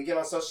 okay, when we get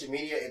on social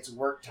media, it's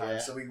work time.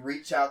 So we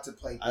reach out to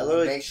play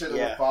people, make sure that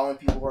we're following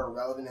people who are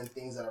relevant and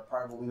things that are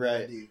part of what we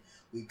want to do.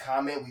 We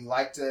comment, we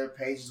like their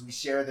pages, we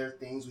share their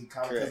things, we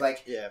comment. Because,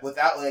 like,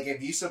 without, like,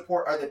 if you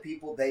support other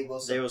people, they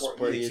will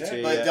support you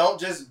too. But don't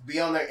just be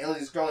on there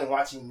endlessly scrolling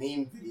watching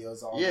meme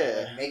videos all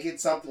day. Like, make it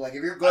something, like,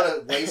 if you're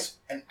going to waste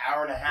an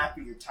hour and a half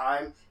of your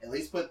time, at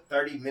least put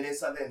 30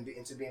 minutes of it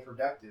into being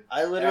productive.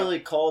 I literally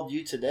called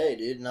you today,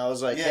 dude, and I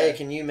was like, hey,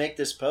 can you make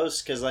this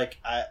post? Because, like,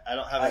 I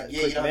don't have a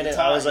quick minute.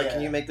 I was like,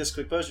 can you make this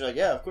quick post? You're like,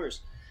 yeah, of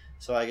course.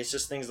 So, like, it's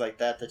just things like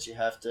that you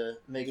have to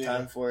make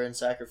time for and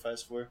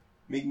sacrifice for.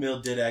 Meek Mill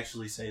did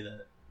actually say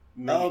that.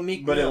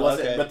 Meek but Mill, it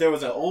wasn't. But there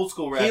was an old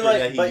school rapper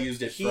that he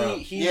used it from.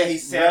 He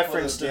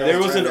referenced it. There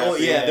was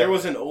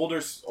an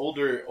older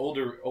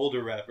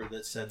rapper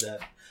that said that.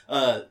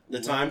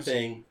 The time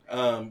thing.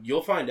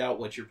 You'll find out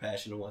what's your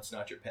passion and what's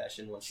not your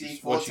passion.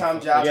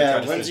 Full-time job. Yeah,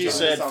 Lindsay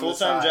said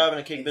full-time job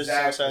and a kick business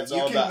outside. It's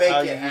all about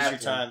how you use your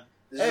time.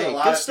 Hey,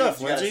 good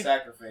stuff, Lindsay.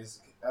 Sacrifice.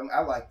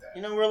 I like that.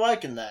 You know, we're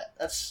liking that.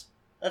 That's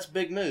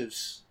big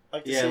moves.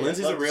 Like to see it.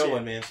 Lindsay's Love a to real see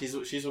one, it. man.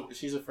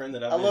 She's a friend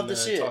that I I've love been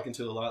to see it. talking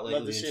to a lot Love to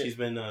lately, see and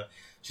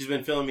she's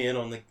been filling me in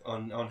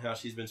on how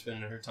she's been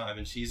spending her time,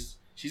 and she's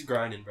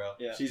grinding, bro.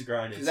 Yeah. She's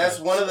grinding. Because that's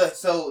one of the.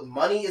 So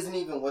money isn't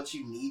even what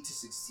you need to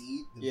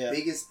succeed. The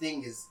biggest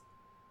thing is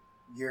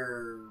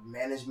your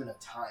management of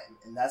time,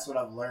 and that's what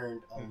I've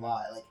learned a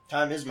lot. Like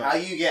time is money. how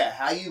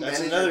you That's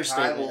manage another your time.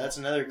 statement. That's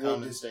another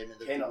common statement.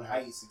 That Depend on how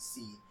you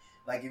succeed.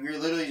 Like if you're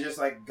literally just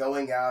like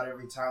going out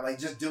every time, like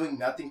just doing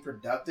nothing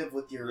productive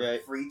with your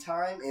free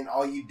time, and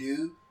all you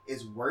do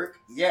is work.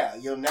 Yeah,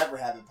 you'll never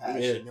have a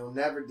passion. Yeah. You'll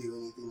never do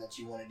anything that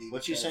you want to do.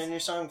 What you say in your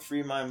song?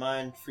 Free my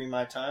mind, free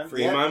my time.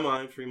 Free my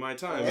mind, free my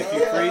time.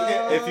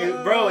 If you,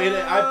 bro,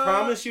 I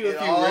promise you, if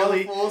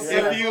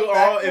you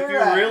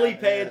really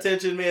pay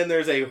attention, man,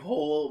 there's a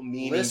whole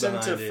meaning. Listen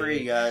behind to it.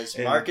 Free, guys.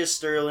 And Marcus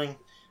Sterling.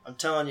 I'm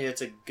telling you,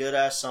 it's a good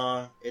ass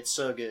song. It's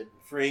so good.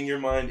 Freeing your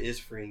mind is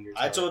freeing your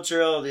time. I told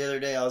Terrell the other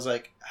day, I was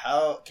like,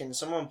 how can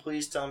someone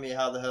please tell me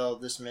how the hell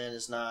this man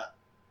is not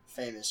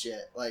famous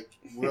yet? Like,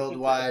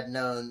 worldwide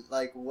known.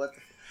 Like, what?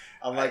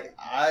 I'm like,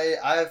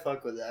 I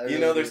fuck with that.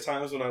 Really there's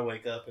times when I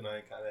wake up and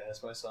I kind of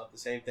ask myself the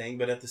same thing,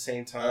 but at the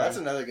same time... that's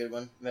another good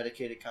one.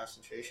 Medicated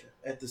concentration.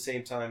 At the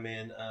same time,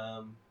 man,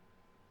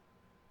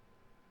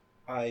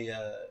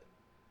 I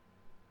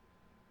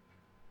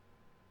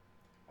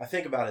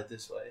think about it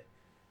this way.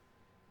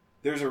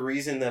 There's a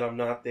reason that I'm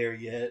not there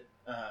yet.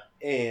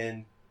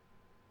 And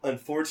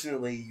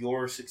unfortunately,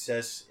 your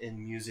success in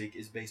music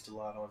is based a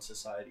lot on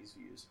society's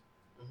views.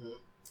 Mm-hmm.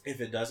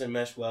 If it doesn't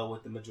mesh well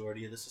with the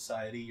majority of the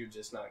society, you're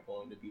just not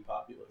going to be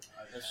popular.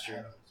 That's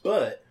true.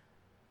 But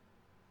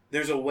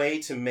there's a way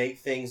to make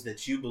things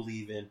that you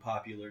believe in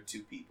popular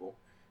to people.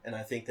 And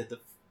I think that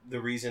the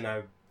reason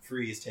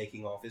Free is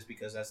taking off is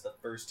because that's the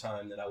first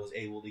time that I was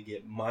able to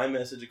get my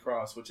message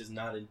across, which is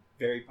not a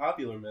very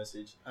popular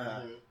message,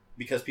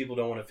 because people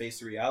don't want to face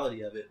the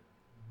reality of it,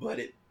 but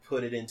it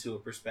put it into a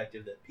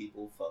perspective that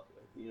people fuck with.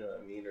 You know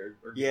what I mean?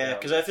 Yeah,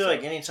 because I feel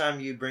like anytime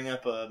you bring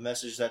up a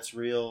message that's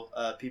real,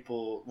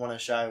 people want to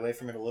shy away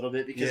from it a little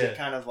bit because it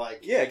kind of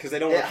like because they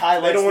don't want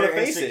to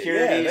face it.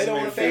 Yeah, they don't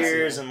want to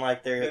face it, and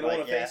like they don't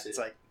want to face it. It's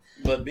like,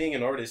 but being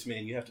an artist,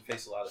 man, you have to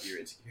face a lot of your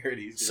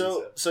insecurities.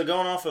 So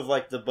going off of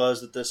like the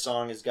buzz that this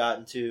song has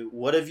gotten to,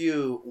 what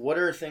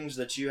are things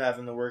that you have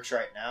in the works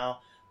right now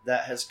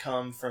that has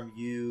come from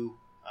you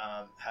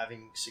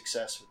having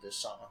success with this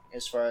song,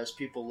 as far as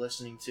people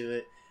listening to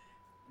it,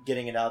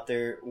 getting it out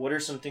there? What are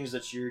some things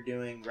that you're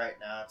doing right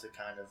now to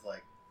kind of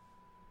like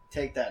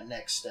take that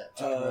next step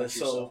to promote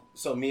yourself?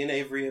 So me and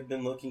Avery have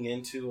been looking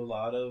into a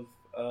lot of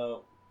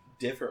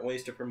different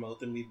ways to promote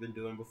than we've been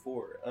doing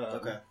before.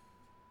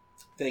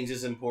 Things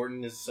as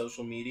important as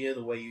social media,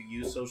 the way you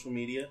use social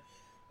media,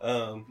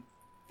 and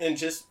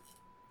just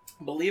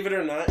believe it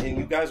or not, and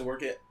you guys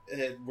worked at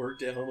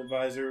Home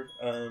Advisor,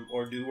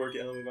 or do work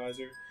at Home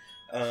Advisor,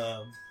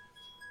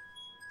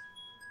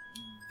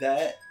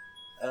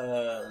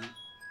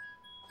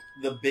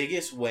 the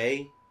biggest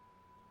way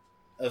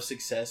of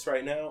success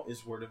right now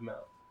is word of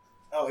mouth.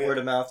 Oh, yeah. Word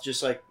of mouth,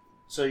 just like,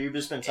 so you've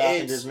just been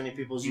talking to as many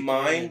people as you can.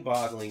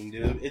 Mind-boggling,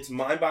 dude. It's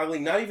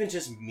mind-boggling. Not even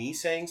just me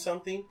saying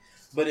something,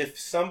 but if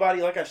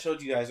somebody, like I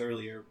showed you guys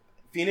earlier,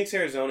 Phoenix,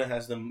 Arizona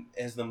has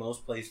the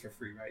most plays for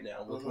free right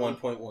now with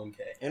 1.1K.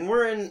 And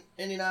we're in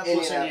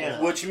Indianapolis,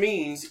 Indiana. Which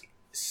means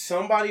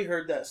somebody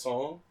heard that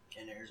song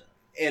in Arizona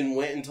and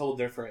went and told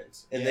their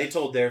friends. And they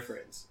told their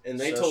friends. And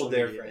they Social told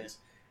their media, friends.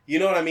 You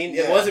know what I mean?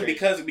 It wasn't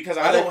because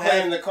I don't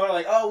have in the car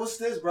like, oh, what's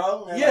this,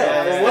 bro? And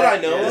yeah, from what I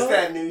know, it's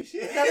that new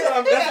shit. That's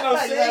what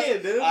I'm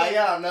saying, dude.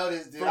 I know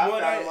this, dude. From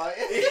what I'm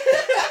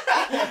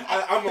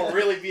gonna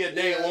really be a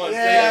day one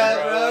fan,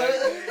 bro.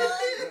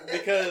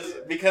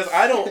 Because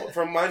I don't,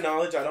 from my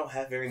knowledge, I don't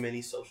have very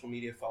many social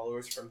media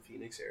followers from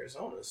Phoenix,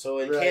 Arizona. So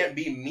it can't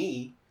be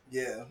me.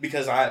 Yeah.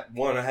 Because I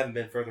haven't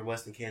been further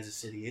west than Kansas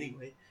City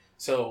anyway.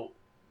 So,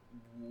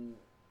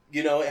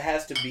 you know, it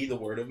has to be the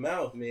word of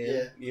mouth, man.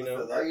 Yeah. You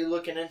know. Are you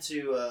looking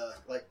into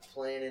like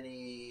playing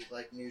any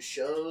like new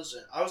shows?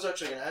 And I was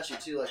actually gonna ask you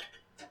too, like,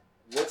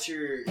 what's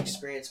your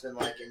experience been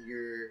like in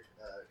your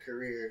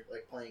career,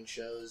 like playing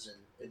shows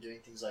and doing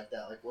things like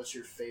that? Like, what's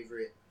your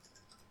favorite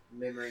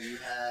memory you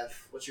have?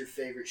 What's your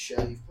favorite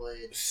show you've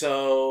played?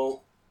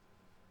 So,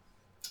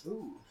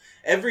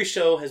 every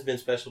show has been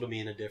special to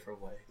me in a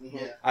different way. Mm-hmm.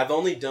 Yeah. I've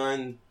only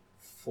done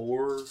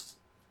four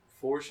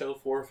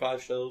or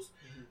 5 shows.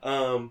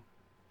 Mm-hmm.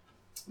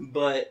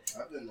 But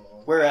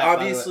we're at,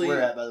 obviously,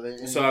 by the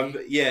way. So I'm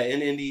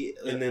in Indy,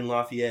 and then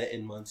Lafayette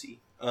and Muncie.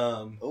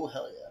 Oh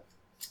hell yeah!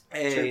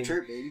 And,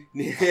 chirp, baby.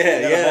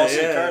 Yeah.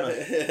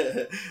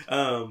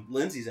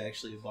 Lindsay's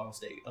actually a Ball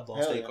State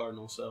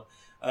Cardinal. So,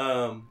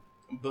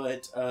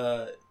 but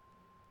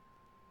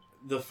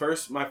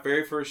my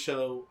very first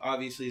show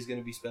obviously is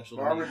going to be special.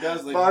 Barbara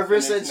does live. Barbara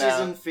said she's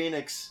in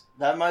Phoenix.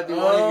 That might be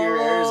one of your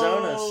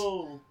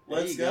Arizonas.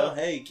 Let's go.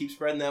 Hey, keep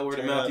spreading that word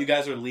of mouth. You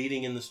guys are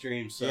leading in the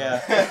stream, so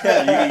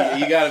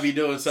you got to be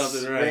doing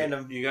something right.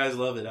 Random. You guys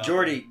love it.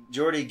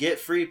 Jordy, get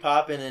free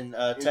popping in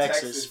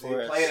Texas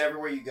for us. Play it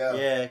everywhere you go.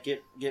 Yeah,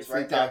 get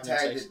free popping in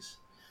Texas.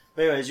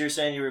 But anyways, you were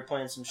saying you were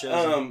playing some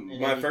shows.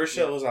 My first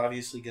show was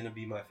obviously going to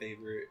be my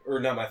favorite, or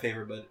not my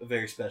favorite, but a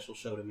very special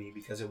show to me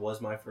because it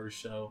was my first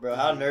show. Bro,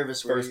 how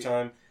nervous were you? First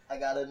time. I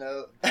gotta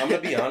know. I'm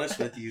gonna be honest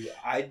with you.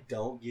 I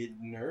don't get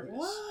nervous.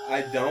 What?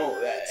 I don't.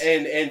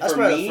 And that's for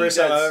probably me, the first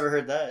time I've ever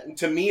heard that.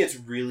 To me, it's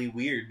really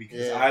weird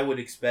because I would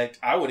expect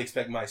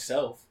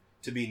myself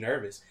to be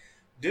nervous.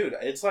 Dude,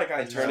 it's like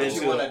I turn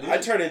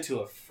into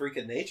a freak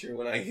of nature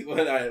when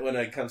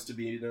it comes to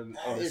being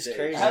on the stage.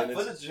 Crazy. I have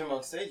footage of him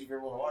on stage if you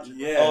ever want to watch it.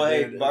 Yeah. Oh,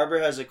 hey,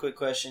 Barbara has a quick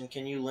question.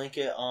 Can you link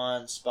it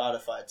on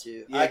Spotify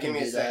too? Yeah, I can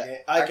do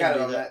that. I can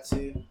do that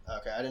too.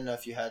 Okay, I didn't know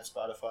if you had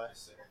Spotify.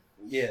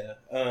 Yeah.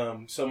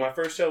 So my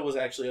first show was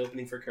actually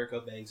opening for Kurt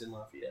Cobain's in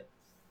Lafayette.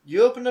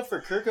 You opened up for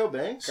Kurt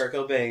Cobain's? Kurt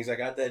Cobain's. I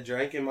got that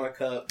drink in my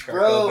cup.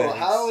 Bro,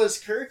 how was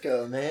Kurt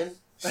man?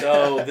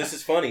 So this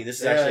is funny.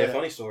 This is actually a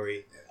funny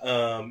story.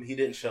 He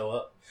didn't show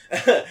up.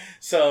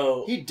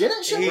 So he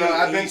didn't show up. Bro,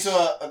 I've been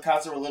to a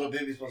concert with Little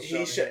Baby.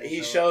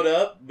 He showed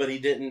up, but he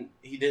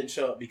didn't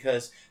show up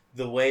because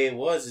the way it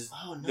was is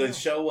the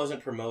show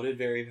wasn't promoted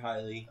very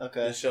highly.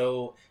 Okay. The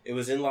show, it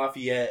was in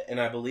Lafayette,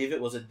 and I believe it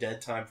was a dead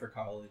time for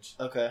college.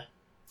 Okay.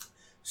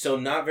 So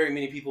not very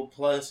many people,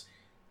 plus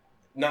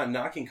not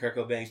knocking Kurt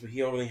Cobain, but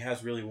he only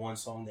has really one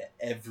song that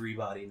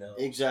everybody knows.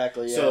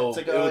 Exactly, yeah. So it's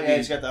like,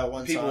 he's got that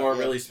one people song. People weren't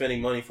really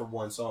spending money for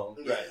one song.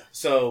 Right.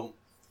 So,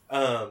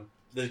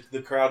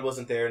 the crowd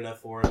wasn't there enough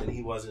for him, and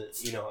he wasn't,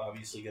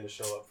 obviously going to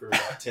show up for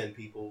about 10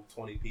 people,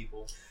 20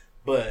 people.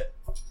 But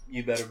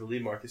you better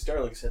believe Marcus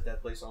Sterling set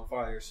that place on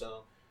fire.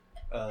 So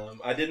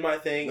I did my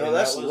thing, and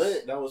that's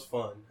lit. That was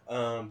fun.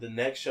 The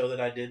next show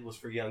that I did was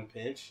for Young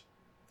Pinch.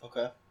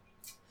 Okay.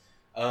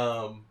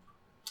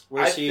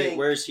 Where's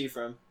he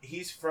from?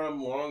 He's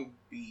from Long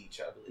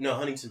Beach, I believe. No,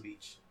 Huntington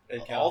Beach.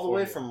 All the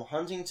way from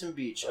Huntington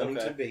Beach.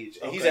 Huntington Beach.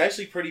 Okay. He's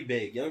actually pretty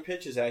big. Young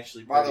Pinch is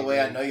actually By the way,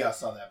 big. I know y'all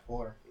saw that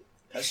pour.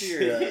 Can I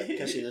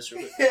see this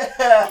real quick?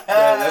 Yeah,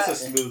 that's a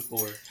smooth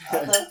pour.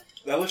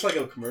 That looks like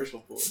a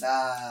commercial pour.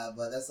 Nah,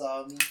 but that's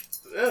all me.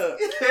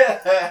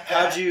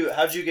 How'd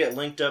you get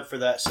linked up for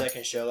that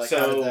second show? Like,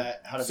 how did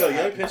that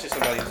Young Pinch is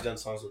somebody who's done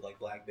songs with like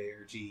Black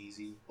Bear,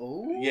 G-Eazy.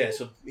 Oh, yeah.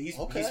 So he's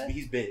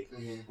big.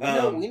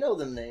 Mm-hmm. We know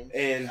them names.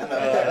 And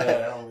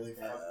I don't really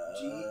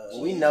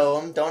we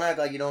know them. Don't act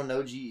like you don't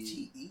know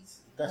G-Eazy.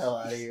 Get the hell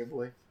out of here,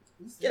 boy.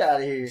 Get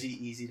out of here.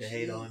 G-Eazy to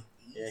hate on.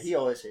 Yeah, he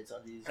always hates on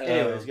G-Eazy.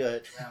 Anyways, go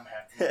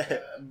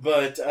ahead.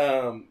 But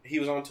he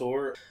was on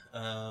tour.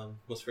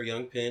 Was for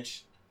Young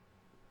Pinch.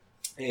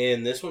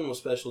 And this one was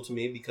special to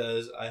me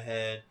because I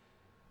had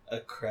a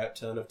crap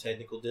ton of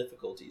technical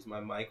difficulties. My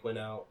mic went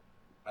out,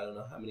 I don't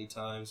know how many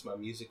times. My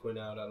music went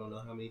out, I don't know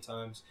how many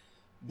times.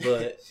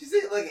 But she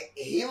said, like,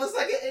 he was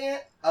like an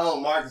ant? Oh,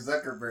 Mark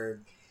Zuckerberg.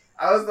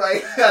 I was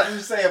like, I'm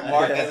just saying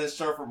Mark as it's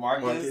short for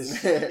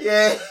Marcus.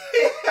 Yeah.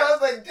 I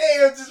was like,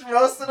 damn, just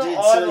roasting him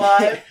on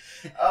live.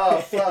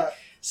 Oh, fuck.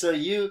 So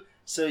you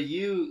said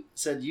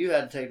you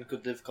had technical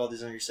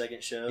difficulties on your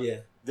second show. Yeah.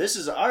 This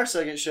is our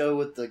second show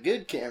with the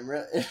good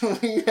camera,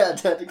 and we had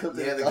technical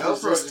difficulties. Yeah, the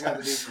GoPro's gonna have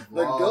to do some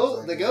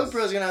vlogs. The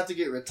GoPro's gonna have to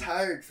get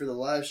retired for the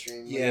live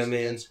stream. Yeah,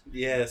 man.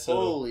 Yeah, so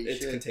holy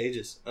it's shit.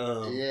 Contagious.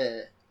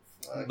 Yeah.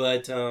 Fuck.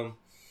 But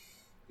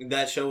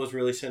that show was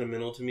really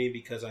sentimental to me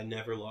because I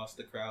never lost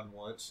the crowd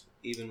once,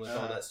 even with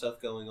all that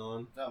stuff going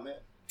on. Oh, man.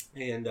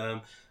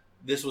 And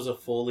this was a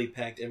fully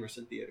packed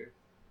Emerson Theater.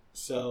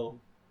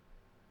 So,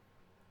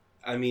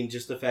 I mean,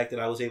 just the fact that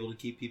I was able to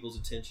keep people's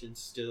attention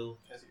still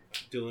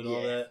doing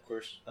all that, of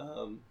course,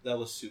 that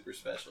was super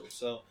special.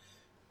 So,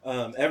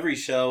 every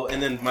show,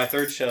 and then my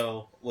third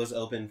show was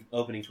opening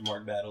for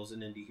Mark Battles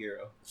and Indie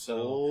Hero.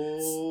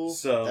 So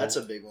that's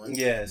a big one.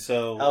 Yeah.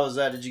 So how was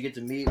that? Did you get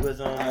to meet with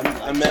him?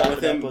 I met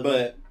with him,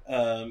 but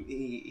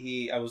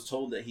I was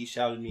told that he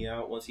shouted me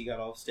out once he got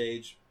off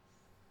stage,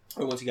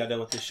 or once he got done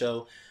with his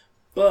show,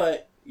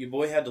 but your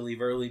boy had to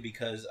leave early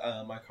because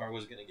my car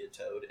was going to get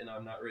towed, and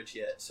I'm not rich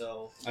yet,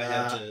 so I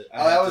had to.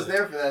 I was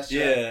there for that show.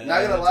 Yeah,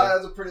 not gonna lie, that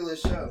was a pretty lit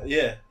show.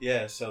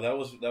 Yeah. So that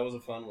was a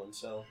fun one.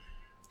 So,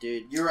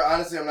 dude, you were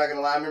honestly, I'm not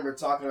gonna lie. I remember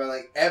talking about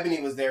like Ebony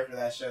was there for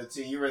that show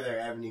too. You were there,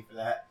 Ebony, for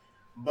that.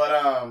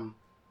 But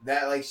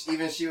that like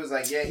even she was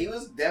like, yeah, he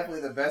was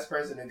definitely the best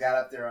person who got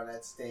up there on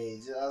that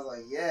stage. And I was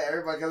like, yeah,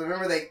 everybody. Because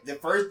remember the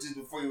first dude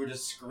before you were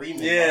just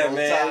screaming. Yeah, the whole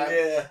man. time.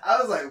 Yeah.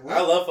 I was like, what? I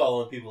love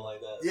following people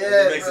like that.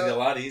 Yeah, it makes it a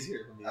lot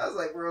easier for me. I was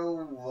like, bro,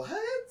 what?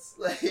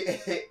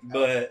 Like,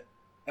 but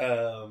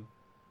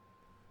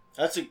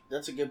that's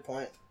a good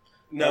point.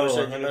 No,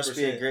 you must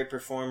be a great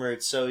performer.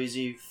 It's so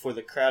easy for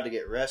the crowd to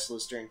get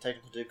restless during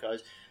technical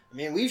difficulties. I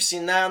mean, we've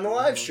seen that on the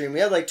live stream. We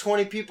had like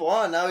 20 people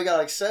on. Now we got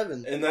like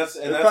 7. And that's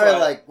probably why,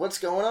 like, what's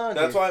going on?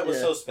 That's here? why it was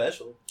so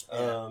special.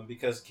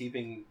 Because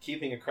keeping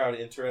a crowd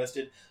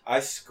interested. I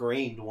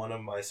screamed one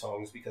of my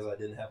songs because I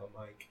didn't have a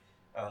mic.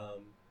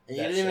 And you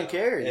didn't even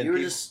care. And you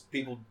were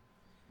people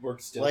we're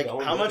still like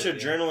going how with much it,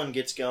 adrenaline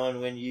gets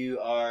going when you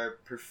are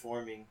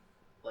performing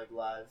like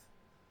live?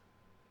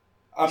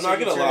 I'm So not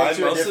you gonna turn lie.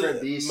 into a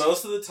different beast.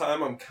 Most of the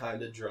time, I'm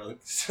kind of drunk,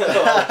 so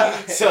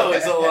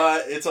it's a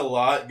lot. It's a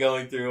lot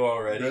going through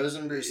already. Rose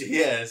and Bruce.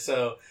 Yeah,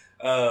 so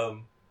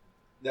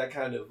that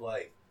kind of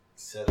like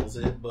settles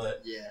it.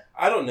 But Yeah.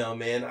 I don't know,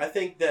 man. I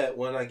think that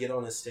when I get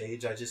on a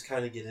stage, I just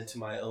kind of get into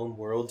my own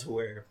world to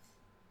where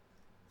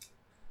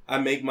I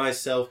make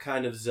myself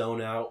kind of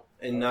zone out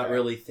and not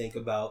really think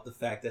about the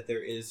fact that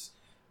there is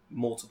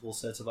multiple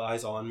sets of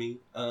eyes on me,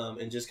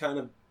 and just kind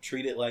of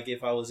treat it like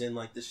if I was in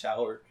like the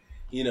shower.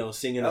 You know,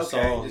 singing a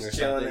song or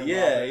something.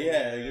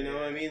 Yeah, you know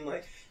what I mean?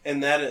 Like,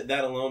 and that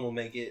alone will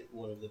make it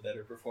one of the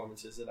better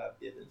performances that I've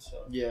given.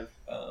 So, Yeah.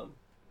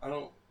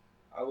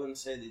 I wouldn't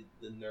say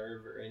the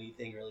nerve or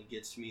anything really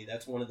gets to me.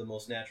 That's one of the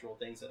most natural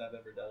things that I've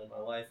ever done in my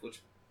life, which,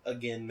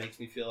 again, makes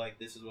me feel like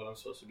this is what I'm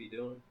supposed to be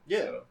doing.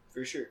 Yeah, So.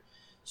 for sure.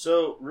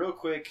 So, real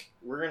quick,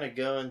 we're going to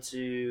go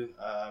into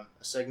a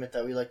segment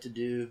that we like to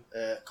do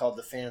called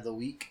the Fan of the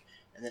Week.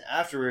 And then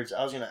afterwards,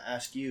 I was going to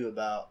ask you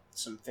about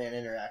some fan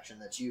interaction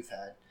that you've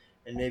had.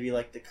 And maybe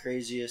like the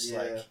craziest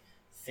like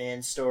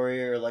fan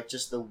story or like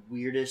just the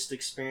weirdest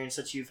experience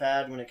that you've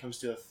had when it comes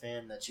to a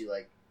fan that you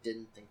like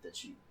didn't think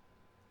that you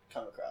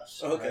come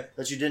across. Okay. Right?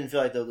 That you didn't feel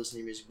like they'll listen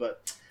to your music.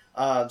 But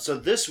so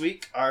this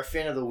week, our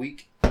fan of the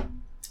week,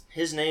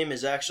 his name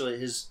is actually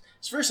his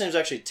first name is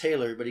actually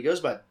Taylor, but he goes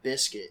by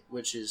Biscuit,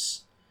 which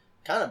is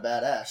kind of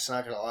badass.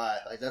 Not gonna lie,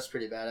 like that's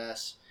pretty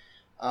badass.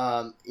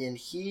 And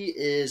he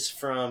is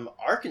from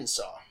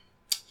Arkansas,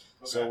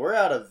 so we're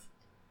out of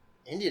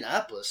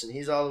Indianapolis, and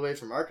he's all the way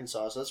from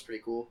Arkansas, so that's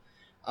pretty cool.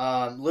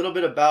 Little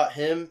bit about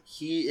him: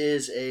 he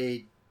is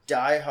a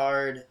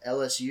diehard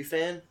LSU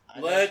fan.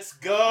 Let's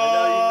go! I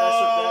know you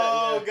mess with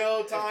that. Yeah.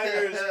 Go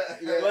Tigers!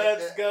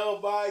 Let's go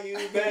Bayou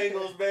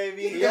Bengals,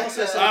 baby! He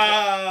also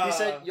said, he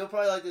said, you'll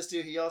probably like this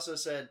too. He also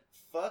said,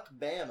 "Fuck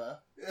Bama."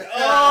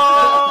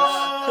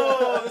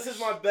 Oh, this is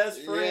my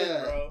best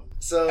friend, bro.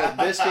 So,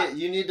 Biscuit,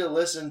 you need to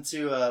listen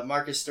to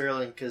Marcus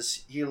Sterling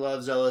because he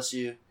loves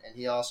LSU and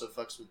he also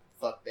fucks with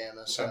fuck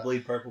Bama. So. I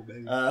bleed purple,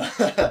 baby.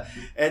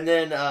 And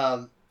then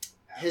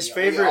his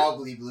favorite. We all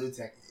bleed blue,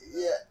 technically.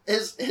 Yeah,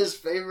 his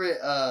favorite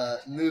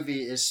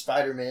movie is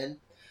Spider-Man.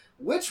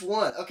 Which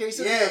one? Okay,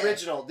 so the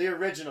original.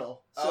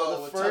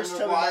 So the first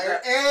Tobey Tobey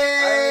Maguire.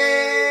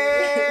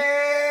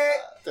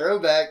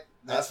 throwback.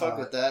 That's I fuck hard.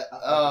 with that. I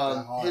fuck with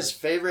that hard. His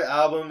favorite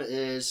album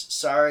is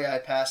 "Sorry I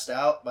Passed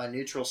Out" by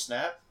Neutral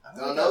Snap. I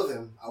don't know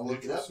them. I'll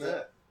look it up.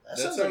 That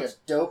sounds like a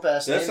dope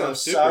ass that name.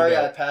 sounds super Sorry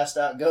dope. I passed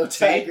out. Go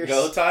See? Tigers.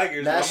 Go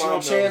Tigers. My National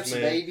mom champs,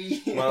 knows, man.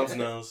 baby. Moms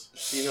knows.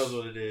 She knows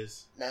what it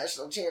is.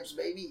 National champs,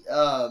 baby.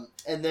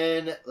 And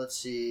then let's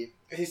see.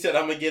 He said,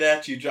 "I'm gonna get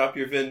at you. Drop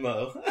your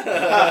Venmo."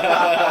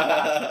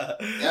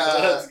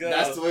 Let's go.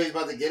 That's the way he's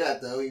about to get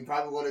at, though. You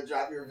probably want to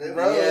drop your video.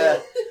 Bro.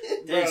 Yeah.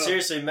 Dude, Bro.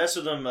 seriously, mess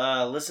with him.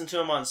 Listen to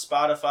him on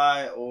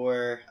Spotify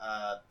or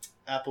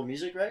Apple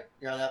Music, right?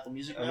 You're on Apple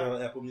Music I'm now?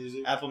 on Apple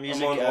Music. Apple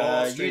Music, on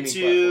all streaming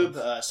YouTube,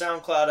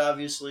 platforms. SoundCloud,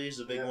 obviously, is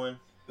a big Yeah. one.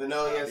 But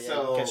no, yeah, Yeah,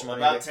 so catch him on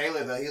about here.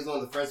 Taylor, though, he was one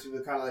of the first people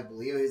to kind of like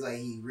believe it. He's like,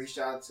 he reached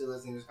out to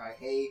us and he was like,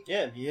 hey,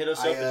 Yeah, he hit us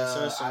up and sent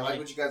us some I like money.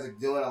 what you guys are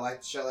doing. I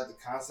like the show, I like the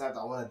concept.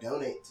 I want to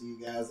donate to you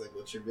guys. Like,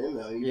 what's your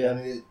Venmo? You Yeah.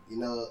 donated,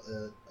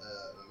 an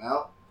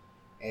amount.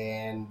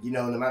 And,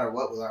 no matter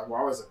what, we're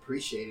always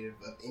appreciative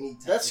of any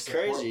type That's of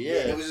support. crazy, yeah.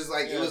 It was just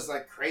like, Yeah. it was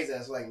like crazy. I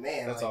was like,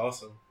 man. That's like,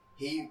 awesome.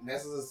 He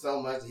messes us so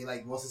much. He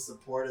like wants to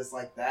support us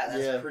like that.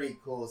 That's Yeah. pretty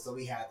cool. So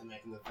we had to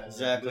make him the fan.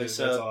 Exactly. Dude,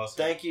 So that's awesome.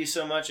 thank you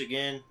so much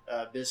again,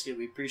 Biscuit.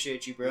 We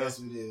appreciate you, bro. Yes,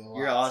 we do.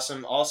 You're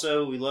awesome.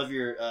 Also, we love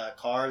your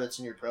car that's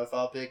in your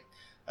profile pic.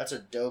 That's a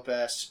dope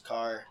ass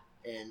car,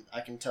 and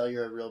I can tell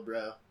you're a real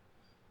bro.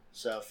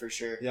 So for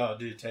sure. Yo,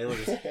 dude,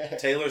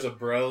 Taylor's a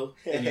bro,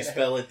 and you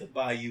spell it the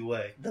Bayou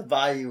way. The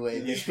Bayou way.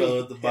 You spell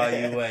it the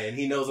Bayou way, and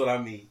he knows what I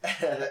mean.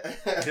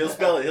 He'll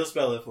spell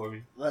it for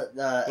me. But,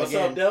 What's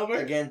again, up, Delbert?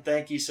 Again,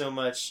 thank you so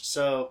much.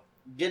 So,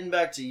 getting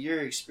back to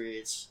your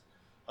experience,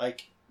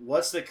 like,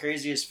 what's the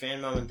craziest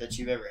fan moment that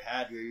you've ever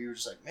had where you were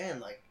just like, man,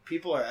 like,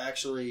 people are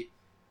actually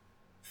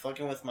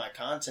fucking with my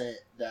content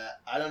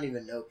that I don't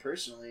even know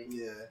personally.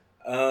 Yeah.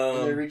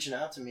 And they're reaching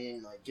out to me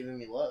and, like, giving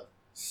me love.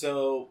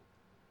 So,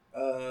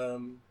 I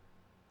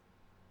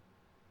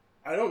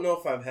don't know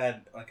if I've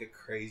had like a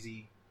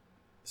crazy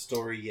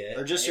story yet.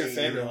 Or just your Hey,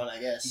 favorite yeah. one, I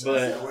guess.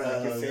 But,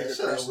 Like your favorite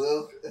Shut up, person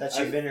Will. that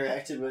you've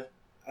interacted with.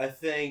 I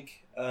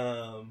think.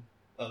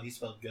 He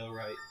spelled go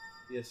right.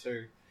 Yes,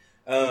 sir.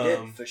 You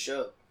did, for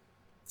sure.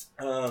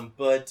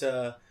 But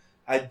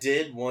I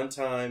did one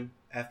time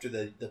after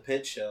the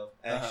pit show.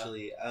 Uh-huh.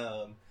 Actually,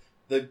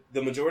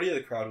 the majority of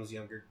the crowd was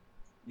younger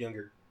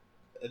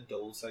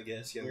adults, I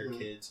guess, younger Mhm.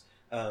 kids,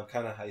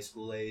 kind of high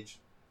school age,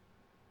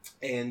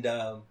 and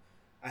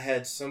I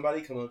had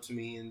somebody come up to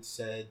me and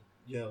said,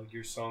 "Yo,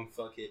 your song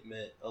 'Fuck It'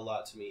 meant a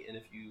lot to me, and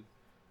if you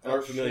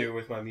aren't familiar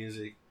with my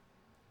music,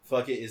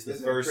 'Fuck It' is the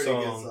It's a first pretty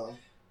good song.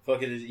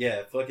 Fuck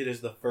It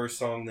is the first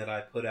song that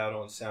I put out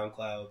on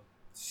SoundCloud.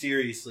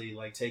 Seriously,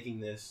 like taking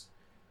this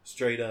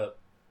straight up,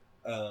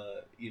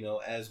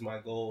 as my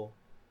goal.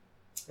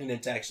 and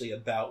it's actually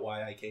about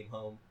why I came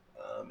home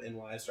and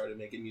why I started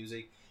making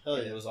music. Hell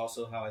And yeah. it was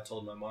also how I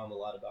told my mom a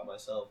lot about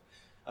myself.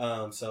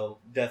 So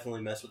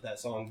definitely mess with that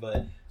song.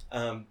 But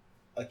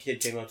a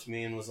kid came up to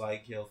me and was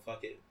like, yo,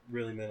 fuck it.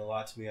 Really meant a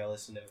lot to me. I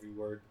listened to every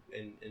word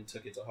and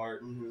took it to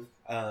heart. Mm-hmm.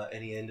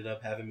 And he ended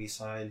up having me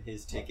sign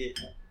his ticket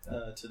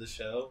to the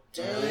show.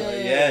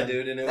 Damn. Yeah,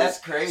 dude. And it That's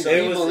was, crazy. So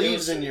it he was- believes it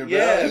was- in you, bro.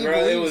 Yeah, He bro. It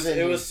believes was in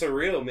it you. was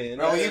surreal, man.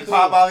 Bro, when It you was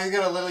pop cool. off, he's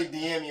gonna literally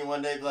DM you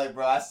one day, be like,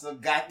 bro, I still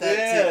got that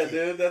Yeah, ticket.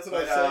 dude. That's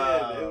what But,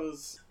 I'm saying. It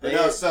was. But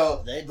no,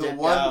 so they the dipped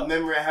one out.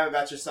 memory I have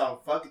about your song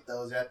 "Fuck It"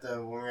 though is when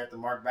we were at the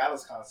Mark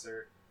Battles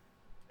concert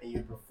and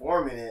you're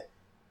performing it.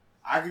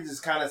 I could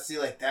just kind of see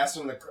like that's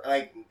when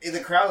the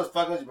crowd was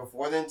fucking with you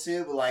before then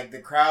too, but like the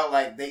crowd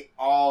like they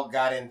all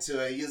got into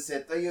it. You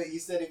said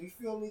if you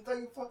feel me, throw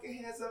your fucking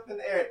hands up in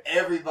the air, and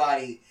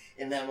everybody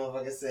in that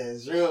motherfucker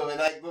says "Drew." And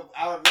like but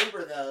I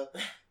remember though.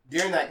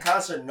 During that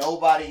concert,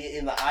 nobody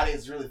in the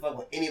audience really fucked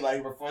with anybody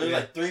who performed. There was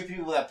like 3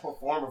 people that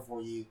performed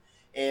before you,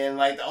 and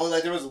like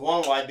there was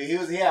one white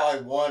dude. He had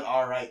like one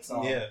alright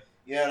song. Yeah.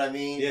 You know what I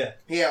mean? Yeah.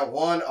 He had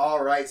one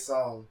alright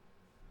song,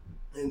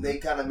 and they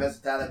kind of messed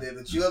with that a bit.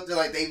 But you up there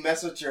like they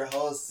messed with your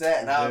whole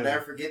set, and I'll Dude.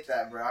 never forget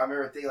that, bro. I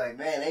remember thinking like,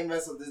 man, they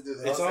messed with this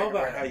dude. It's all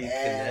about how you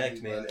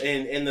connect, man.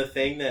 And the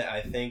thing that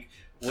I think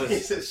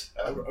was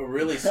a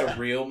really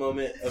surreal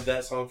moment of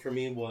that song for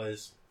me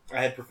was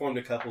I had performed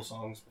a couple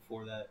songs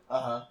before that,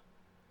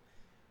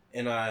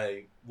 and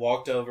I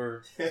walked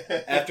over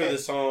after the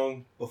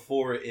song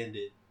before it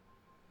ended.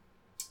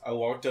 I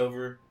walked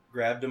over,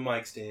 grabbed a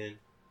mic stand,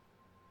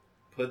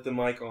 put the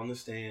mic on the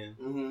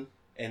stand,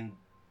 and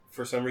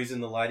for some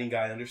reason the lighting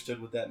guy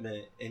understood what that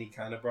meant, and he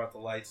kind of brought the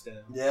lights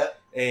down. Yeah.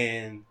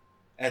 And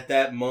at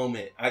that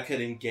moment, I could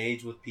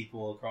engage with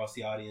people across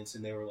the audience,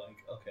 and they were like,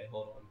 okay,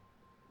 hold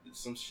on.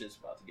 Some shit's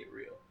about to get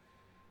real.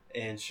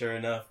 And sure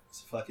enough,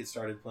 Fuck It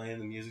started playing,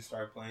 the music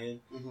started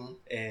playing,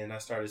 and I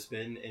started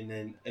spitting, and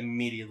then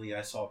immediately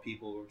I saw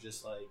people who were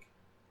just like,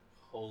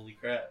 holy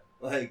crap.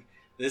 Like,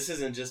 this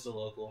isn't just a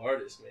local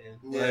artist, man.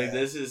 Yeah. Like,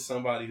 this is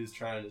somebody who's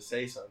trying to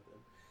say something.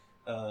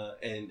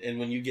 And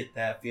when you get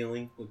that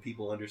feeling, when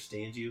people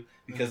understand you,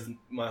 because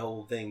my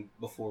whole thing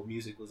before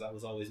music was I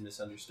was always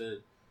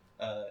misunderstood.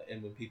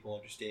 And when people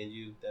understand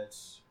you,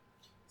 that's...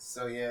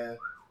 So, yeah.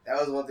 That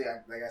was one thing,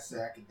 like I said,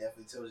 I could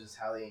definitely tell just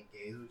how they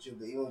engage with you.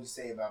 But even when you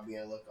say about being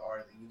a local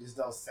artist, you just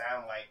don't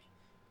sound like...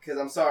 Because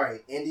I'm sorry,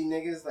 indie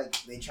niggas, like,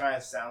 they try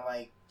and sound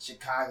like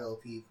Chicago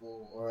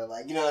people or,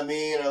 like, you know what I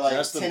mean? Or, like,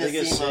 That's the Tennessee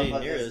biggest city near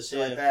motherfuckers, us, shit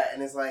yeah. like that.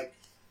 And it's like,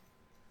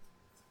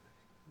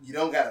 you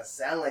don't gotta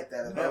sound like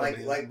that. No, like,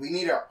 man. like, we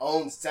need our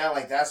own sound.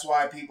 Like, that's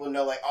why people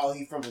know, like, oh,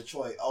 he's from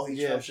Detroit. Oh, he's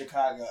Yeah. from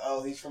Chicago.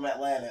 Oh, he's from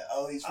Atlanta.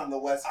 Oh, he's from the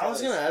West Coast. I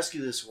was gonna ask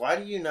you this: why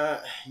do you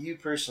not, you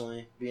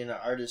personally, being an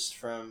artist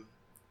from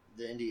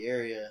the indie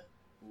area,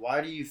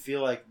 why do you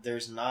feel like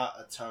there's not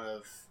a ton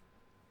of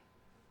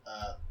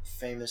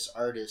famous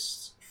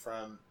artists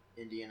from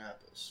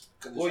Indianapolis?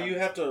 Well, you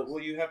have to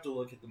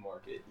look at the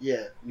market.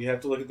 Yeah, You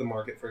have to look at the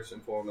market first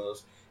and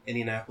foremost.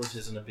 Indianapolis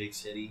isn't a big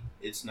city.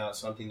 It's not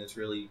something that's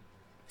really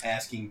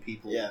asking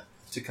people yeah.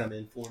 to come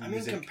in for I mean,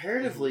 music.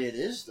 comparatively, it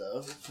is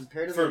though.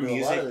 Comparatively For to a lot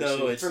music, of those though,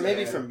 cities. it's for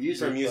maybe for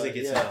music. For music, but,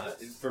 it's yeah.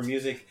 not. For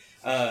music,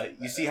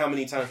 you see how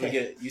many times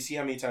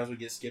we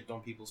get skipped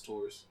on people's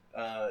tours.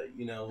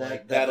 You know,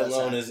 That that does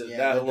alone happen. is Yeah,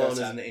 that that alone does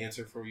is happen. an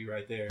answer for you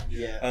right there.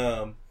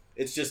 Yeah.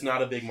 It's just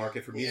not a big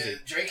market for music. Yeah,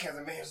 Drake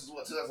hasn't been here since,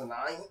 what,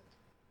 2009?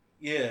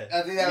 Yeah.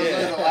 I think that was Yeah.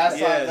 one of the last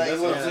Yeah, times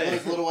that's what I'm like,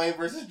 saying. was Lil Wayne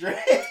versus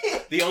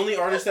Drake. The only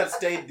artist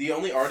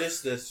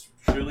that's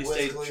truly Wiz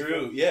stayed Khalifa.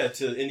 true,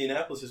 to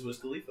Indianapolis is Wiz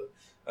Khalifa,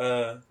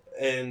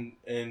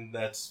 and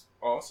that's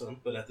awesome.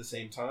 But at the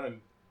same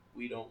time,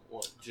 we don't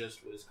want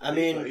just Wiz Khalifa. I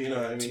mean, you know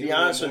what I mean? to We be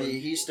want honest with more you,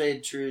 he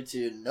stayed true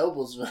to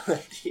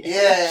Noblesville.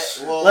 Yeah,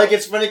 well, Like,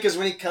 it's funny because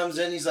when he comes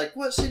in, he's like,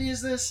 "What city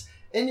is this?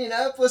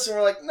 Indianapolis?" And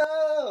we're like,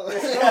 "No,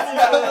 it's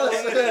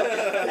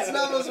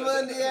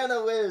Noblesville,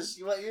 Indiana. Wiz,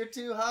 you're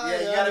too high. Yeah,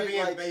 you gotta I mean, be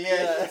in- like,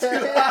 yeah, you're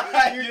too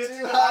high. You're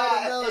too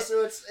high to know,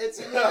 so it's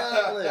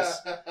Indianapolis."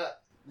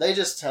 They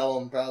just tell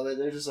them probably.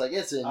 They're just like,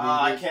 "It's Indy."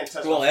 I dude." can't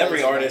touch. Well, my every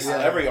face.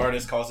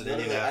 artist calls it Yeah, I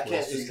Indianapolis.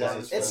 can't just do 'cause that.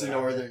 it's It's from there.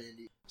 northern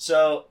Indy.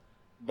 So,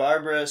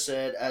 Barbara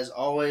said, "As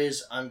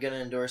always, I'm gonna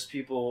endorse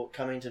people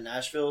coming to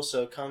Nashville.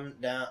 So come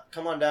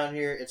on down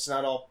here. It's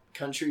not all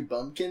country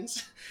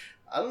bumpkins."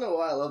 I don't know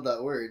why I love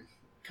that word,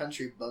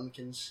 country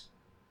bumpkins.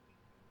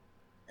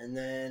 And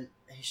then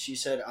she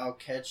said, "I'll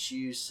catch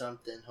you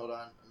something." Hold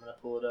on, I'm gonna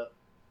pull it up.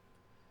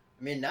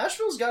 I mean,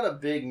 Nashville's got a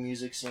big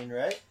music scene,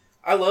 right?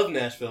 I love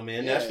Nashville,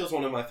 man. Yeah. Nashville's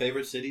one of my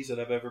favorite cities that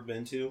I've ever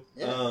been to.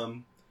 Yeah.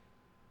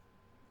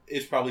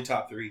 It's probably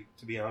top 3,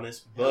 to be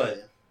honest. Hell But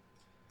yeah.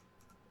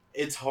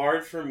 it's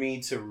hard for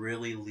me to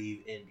really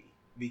leave Indy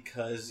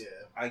because Yeah.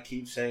 I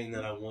keep saying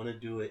that I want to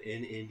do it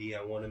in Indy.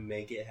 I want to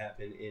make it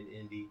happen in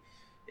Indy.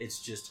 It's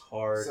just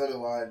hard. So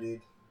do I,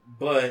 dude.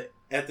 But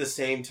at the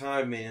same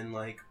time, man,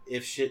 like,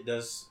 if shit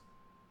does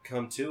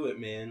come to it,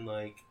 man,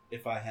 like,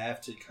 if I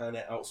have to kind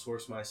of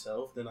outsource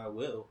myself, then I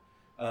will.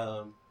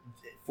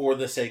 for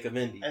the sake of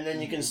indie. And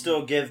then you can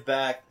still give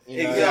back,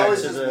 you know,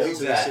 Exactly.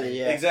 to the city.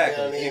 Yeah. Exactly. You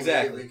know what I mean?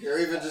 Exactly. Or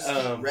even just keep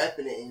repping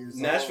it in your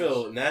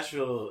songs.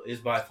 Nashville is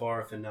by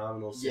far a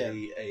phenomenal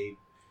city, a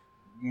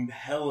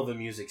hell of a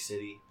music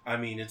city. I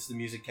mean, it's the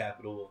music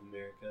capital of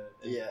America,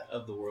 and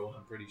of the world.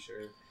 I'm pretty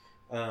sure.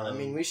 I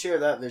mean, we share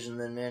that vision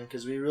then, man,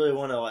 because we really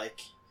want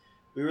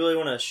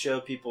to show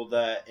people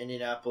that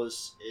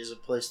Indianapolis is a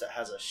place that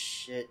has a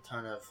shit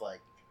ton of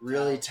like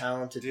really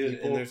talented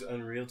people, and there's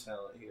unreal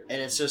talent here.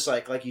 And it's just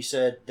like you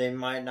said, they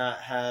might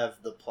not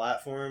have the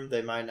platform,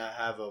 they might not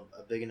have a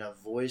big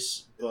enough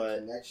voice, but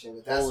connection.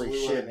 But that's holy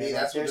shit, man!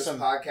 That's what this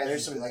podcast.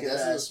 There's some like good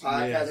ass.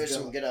 There's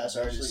some good ass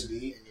artists,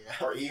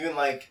 or even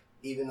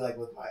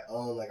with my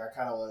own. Like I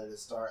kind of wanted to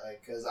start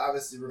because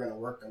obviously we're gonna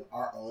work on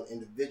our own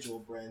individual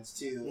brands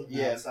too,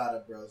 outside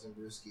of Bros and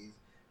Brewskis.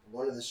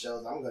 One of the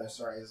shows I'm gonna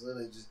start is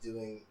literally just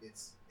doing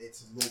it's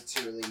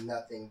literally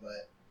nothing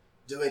but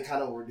doing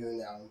kind of what we're doing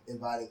now,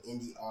 inviting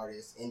indie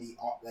artists, indie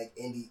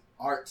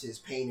artists,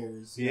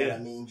 painters, you know what I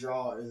mean,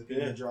 drawers,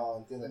 people to draw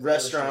and things like that.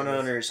 Restaurant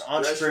owners,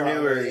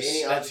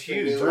 entrepreneurs, that's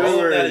huge.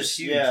 Brewers, that is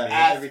huge, man.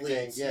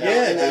 Athletes,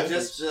 everything,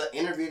 just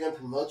interview them,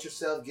 promote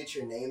yourself, get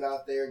your name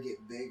out there,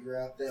 get bigger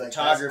out there.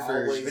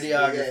 Photographers,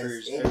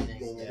 videographers,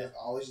 anything. It's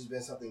always just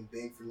been something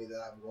big for me that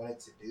I've wanted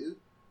to do,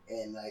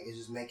 and like it's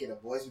just making a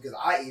voice because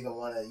I even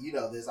want to,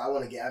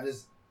 I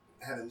just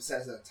haven't set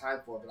aside time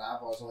for it, but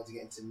I've always wanted to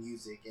get into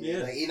music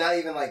and like not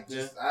even like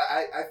just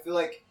I feel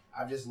like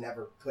I've just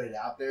never put it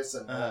out there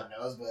so no one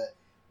knows, but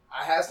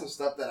I have some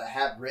stuff that I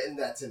have written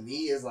that to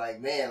me is like,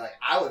 man, like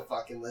I would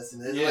fucking listen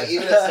to this. Like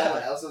even if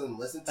someone else doesn't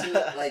listen to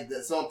it, like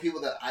some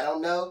people that I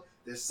don't know,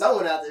 there's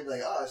someone out there be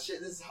like, oh shit,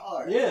 this is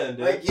hard. Yeah,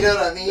 dude. Like you know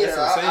what I mean? That's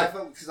what I'm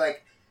saying. Because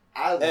like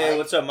I hey,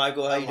 what's up,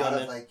 Michael? How you doing,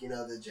 man? Like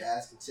the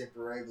jazz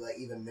contemporary, but like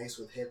even mixed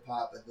with hip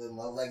hop, but then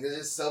like there's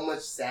just so much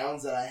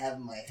sounds that I have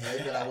in my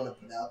head that I want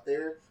to put out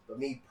there. But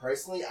me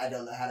personally, I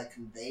don't know how to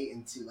convey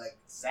into like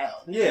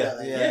sound.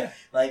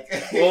 Like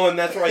well, and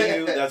that's why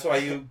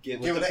you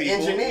get with the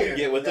people. You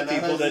get with the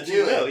people that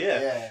you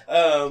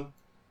know.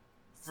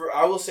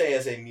 I will say,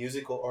 as a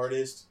musical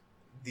artist,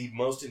 the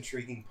most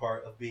intriguing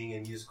part of being a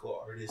musical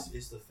artist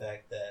is the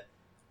fact that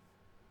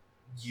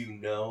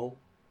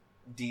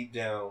deep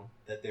down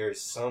that there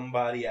is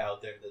somebody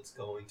out there that's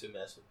going to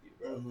mess with you,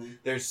 bro. Mm-hmm.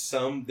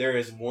 There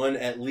is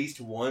at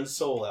least one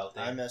soul out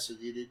there. I mess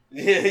with you, dude.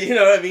 You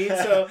know what I mean?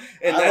 So,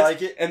 and I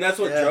like it. And that's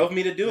what drove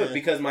me to do it,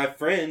 because my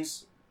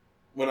friends,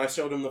 when I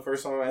showed them the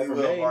first song I ever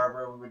made,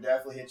 Barbara, we would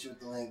definitely hit you with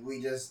the link.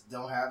 We just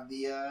don't have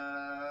the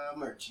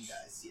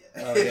merchandise yet.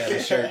 Oh yeah, the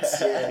shirts.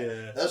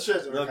 Those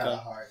shirts were kind of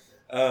hard.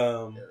 They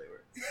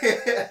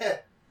were.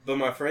 But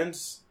my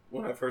friends,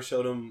 when I first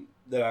showed them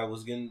that I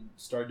was gonna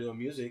start doing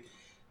music,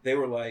 they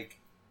were like,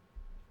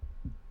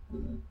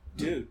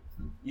 dude,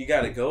 you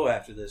got to go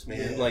after this,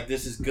 man. Like,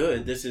 this is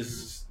good.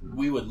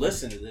 We would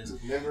listen to this.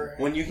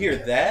 When you hear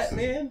that,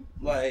 man,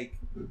 like,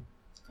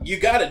 you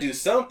got to do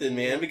something,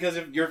 man, because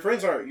if your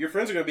friends are going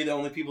to be the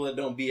only people that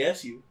don't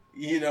BS you.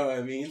 You know what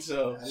I mean?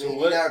 So what's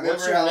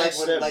your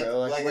next step, bro?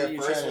 Like at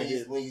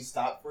first when you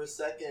stopped for a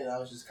second, I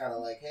was just kind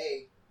of like,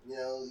 hey, you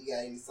got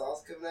any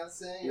songs coming out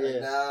soon? You're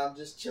like, nah, I'm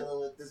just chilling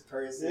with this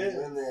person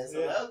doing this.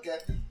 I'm like, okay.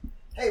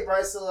 Hey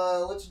Bryce,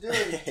 so what you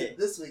doing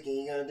this weekend?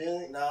 You gonna do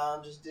anything? No,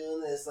 I'm just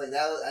doing this. Like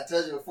that, I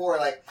told you before.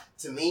 Like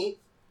to me,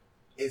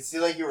 it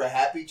seemed like you were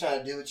happy trying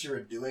to do what you were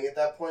doing at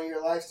that point in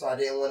your life. So I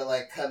didn't want to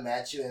like come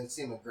at you and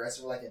seem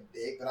aggressive like a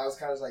dick. But I was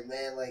kind of like,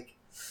 man, like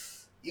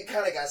you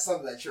kind of got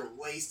something that you're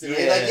wasting.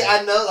 Yeah. Like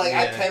I know, like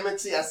I came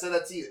into you, I said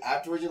that to you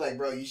afterwards. You're like,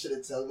 bro, you should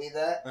have told me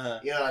that.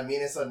 You know what I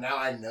mean? And so now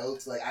I know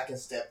to like I can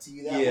step to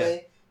you that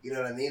way. You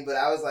know what I mean? But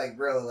I was like,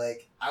 bro,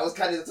 like I was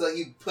kind of like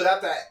you put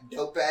out that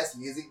dope ass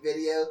music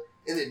video.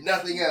 And then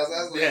nothing else.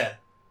 I was like,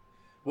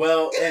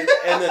 well, and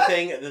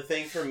the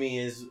thing for me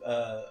is,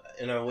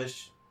 and I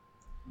wish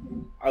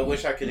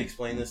I could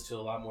explain this to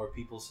a lot more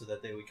people so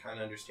that they would kind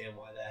of understand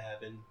why that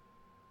happened.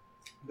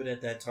 But at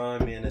that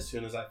time, man, as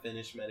soon as I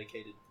finished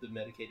the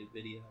medicated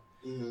video,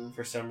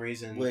 for some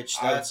reason, which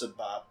that's a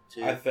bop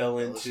too. I fell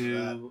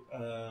into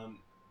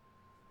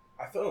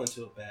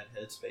a bad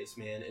headspace,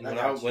 man. And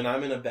when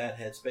I'm in a bad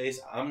headspace,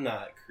 I'm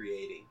not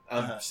creating.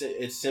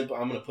 It's simple.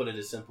 I'm going to put it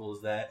as simple as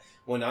that.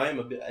 When I'm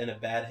in a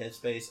bad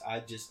headspace, I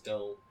just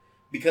don't,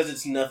 because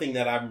it's nothing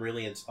that I'm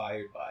really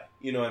inspired by.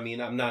 You know what I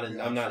mean? I'm not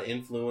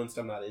influenced.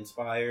 I'm not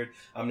inspired.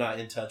 I'm not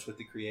in touch with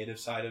the creative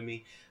side of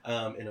me.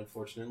 And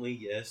unfortunately,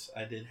 yes,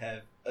 I did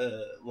have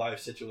life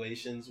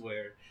situations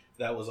where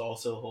that was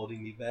also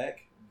holding me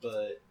back.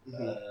 But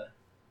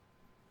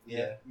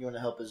you want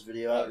to help his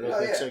video out real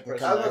quick so he can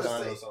come back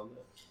on?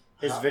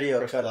 His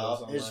video cut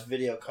off.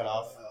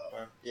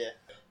 Yeah.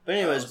 But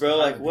anyways, bro,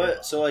 like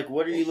what? So like,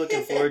 what are you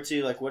looking forward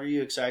to? Like, what are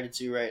you excited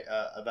to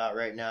about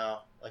right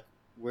now? Like,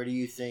 where do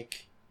you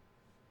think,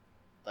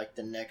 like,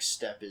 the next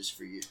step is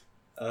for you?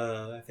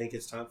 I think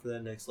it's time for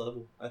that next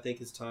level. I think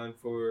it's time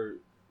for,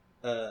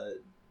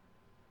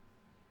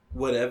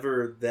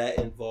 whatever that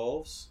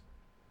involves.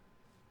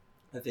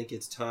 I think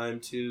it's time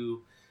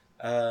to,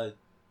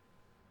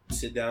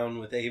 sit down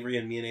with Avery,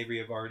 and me and Avery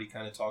have already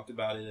kind of talked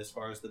about it as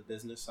far as the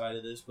business side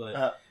of this,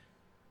 but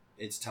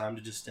it's time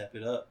to just step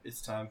it up.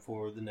 It's time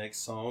for the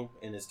next song,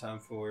 and it's time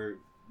for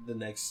the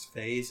next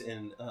phase,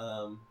 and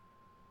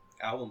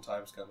album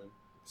time's coming.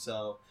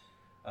 So,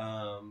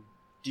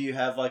 do you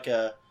have like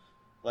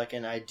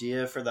an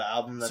idea for the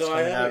album that's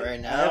coming out right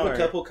now? I have a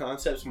couple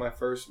concepts.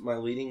 My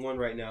leading one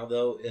right now,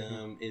 though,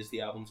 is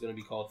the album's going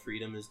to be called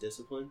 "Freedom is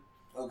Discipline."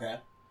 Okay.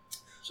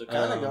 So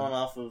kind of going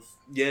off of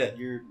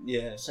your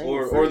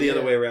or the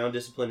other way around.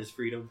 Discipline is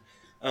freedom,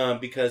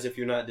 because if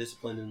you're not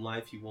disciplined in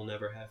life, you will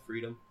never have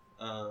freedom.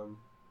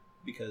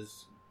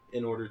 Because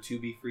in order to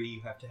be free,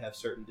 you have to have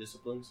certain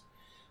disciplines.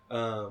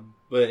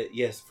 But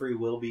yes, free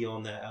will be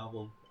on that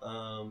album,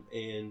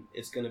 and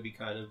it's going to be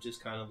kind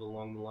of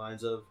along the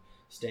lines of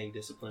staying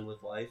disciplined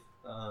with life,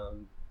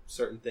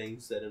 certain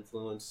things that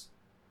influence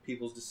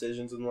people's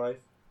decisions in life.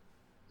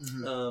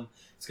 Mm-hmm.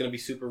 It's going to be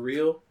super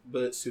real,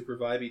 but super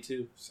vibey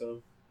too.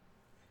 So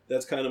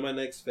that's kind of my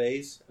next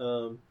phase.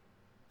 And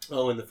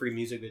the free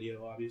music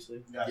video,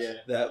 obviously.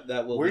 Gotcha. Yeah,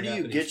 that will. Where do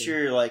you get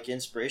your like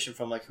inspiration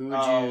from? Like, who would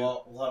you?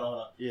 Well, hold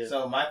on. Yeah.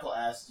 So Michael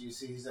asked you.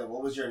 He said,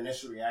 "What was your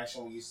initial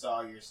reaction when you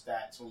saw your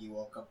stats when you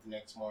woke up the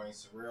next morning?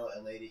 Surreal,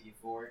 elated,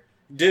 euphoric."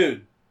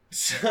 Dude,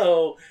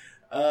 so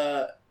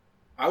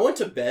I went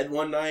to bed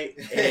one night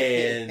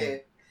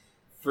and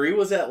Free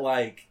was at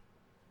like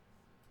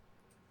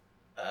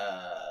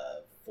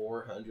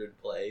 400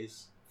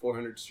 plays,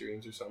 400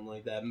 streams or something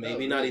like that.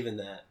 Maybe not even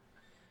that.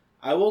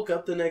 I woke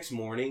up the next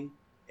morning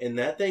and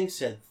that thing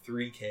said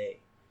 3K.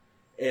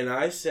 And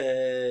I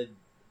said,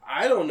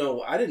 I don't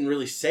know. I didn't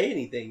really say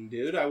anything,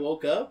 dude. I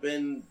woke up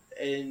and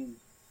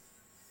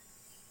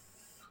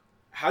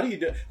how do you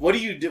do? What do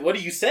you do? What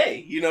do you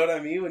say? You know what I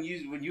mean? When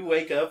you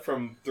wake up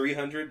from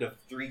 300 to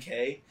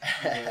 3K,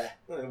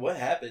 what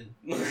happened?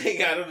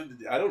 Like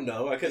I don't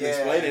know. I couldn't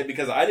explain it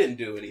because I didn't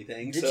do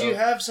anything. Did you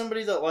have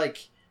somebody that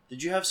like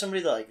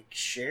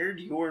shared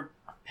your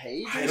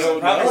page? I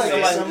don't know.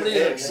 Like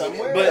somebody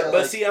somewhere.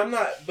 But see, I'm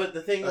not. But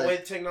the thing, the way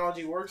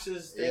technology works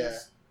is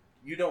things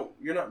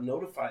you're not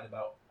notified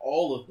about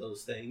all of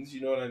those things.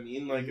 You know what I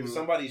mean? Like if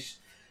somebody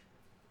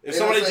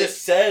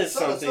just says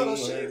something, like,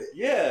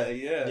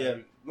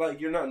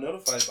 like you're not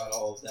notified about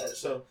all of that.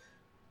 So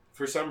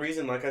for some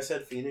reason, like I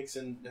said, Phoenix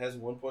has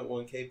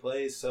 1.1K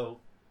plays.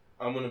 So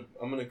I'm gonna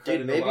credit.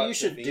 Dude, maybe a lot you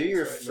should to do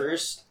your right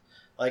first. Now.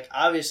 Like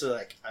obviously,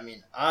 like I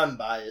mean, I'm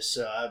biased,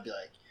 so I'd be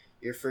like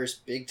your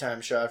first big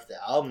time show after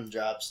the album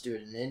drops, do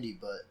it in Indy.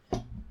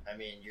 But I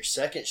mean, your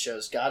second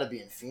show's got to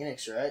be in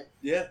Phoenix, right?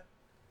 Yeah.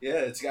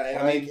 Yeah, it's got.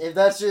 I mean, if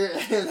that's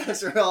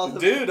where all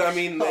the dude. I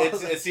mean,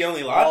 it's the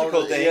only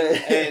logical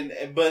thing.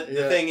 But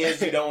the thing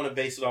is, you don't want to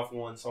base it off of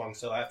one song.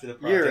 So after the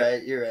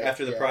project, you're right.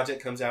 After the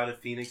project comes out, if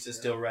Phoenix is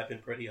still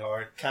repping pretty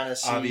hard,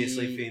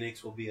 obviously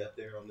Phoenix will be up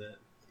there on that.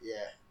 Yeah.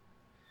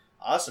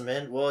 Awesome,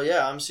 man. Well,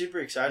 yeah, I'm super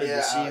excited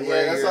to see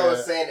where. That's what I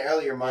was saying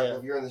earlier, Michael.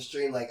 If you're on the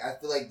stream, like I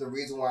feel like the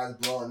reason why it's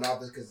blowing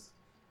up is because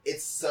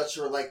it's such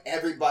a like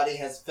everybody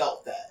has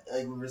felt that,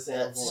 like we were saying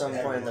at some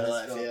point in their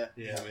life.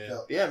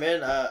 Yeah,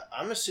 man.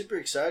 I'm super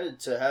excited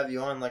to have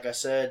you on. Like I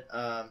said,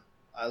 I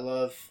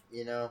love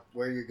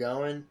where you're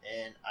going,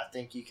 and I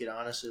think you could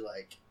honestly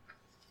like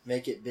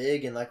make it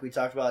big, and like we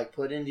talked about, like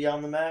put Indy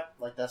on the map.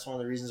 Like that's one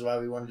of the reasons why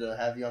we wanted to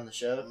have you on the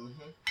show.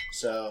 Mm-hmm.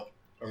 So.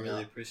 I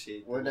really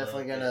appreciate. We're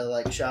definitely gonna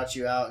like shout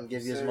you out and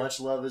give you as much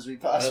love as we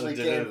possibly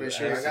can for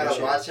sure. I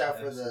gotta watch out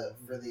for the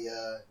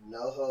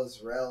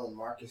NoHo's Rel and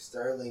Marcus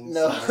Sterling.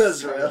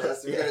 NoHo's Rel.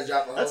 We're gonna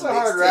drop a That's a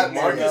hard rap.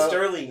 Marcus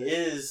Sterling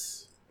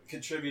is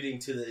contributing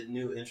to the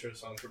new intro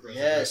song for Bros.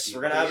 Yes,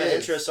 we're gonna have an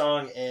intro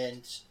song,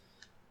 and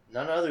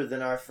none other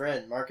than our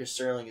friend Marcus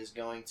Sterling is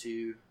going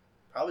to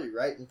probably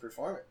write and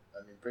perform it.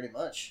 I mean, pretty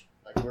much.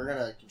 Like we're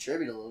gonna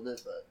contribute a little bit,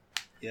 but.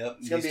 Yep,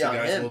 these two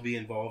guys will be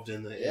involved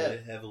in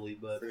it heavily,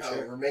 but for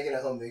sure. We're making a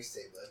home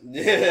mixtape, bud.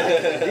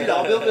 Dude,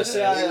 I'll be able to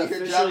say I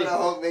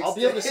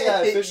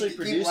officially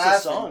produced a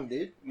song,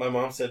 dude. My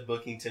mom said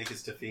booking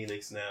tickets to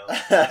Phoenix now.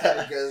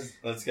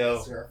 Let's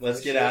go.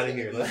 Let's get out of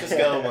here. Let's just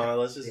go, Ma.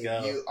 Let's just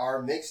go. You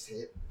are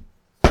mixtape.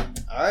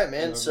 All right,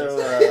 man.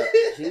 So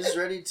he's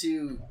ready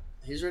to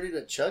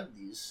chug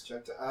these.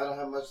 I don't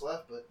have much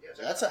left, but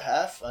that's a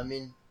half. I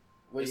mean,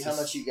 how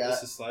much you got?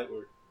 This is slight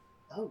work.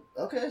 Oh,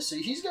 okay. So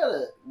we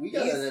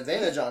got an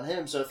advantage on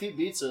him. So if he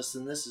beats us,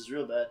 then this is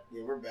real bad.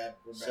 Yeah, we're bad.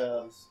 We're bad.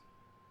 So,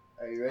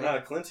 are you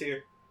ready? Clint's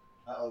here.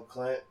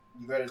 Clint.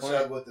 You better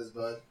chug with us,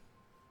 bud.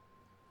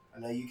 I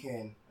know you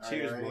can.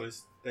 Cheers,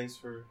 boys. Thanks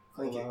for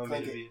allowing me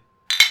to be.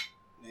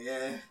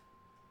 Yeah.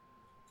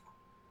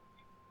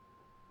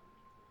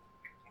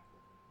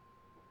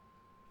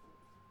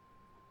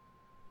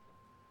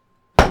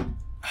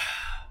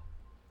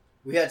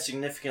 We had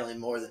significantly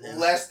more than him.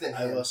 Less than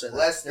him. I will say that.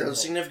 Less than him.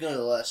 Significantly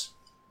less.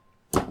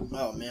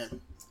 Oh, man.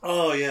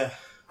 Oh, yeah.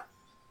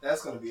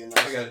 That's going to be a nice.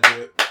 I got to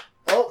do it.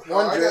 Oh,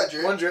 one drip.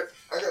 One drip.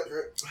 I got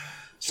drip.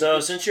 So,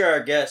 since you're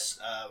our guest,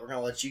 we're going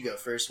to let you go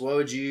first.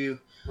 What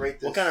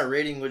kind of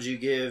rating would you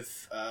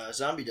give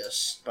Zombie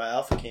Dust by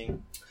Alpha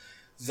King?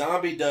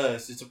 Zombie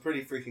Dust. It's a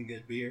pretty freaking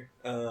good beer.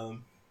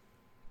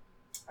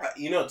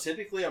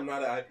 Typically I'm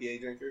not an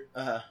IPA drinker.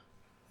 Uh-huh.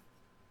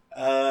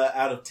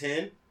 Out of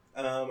 10,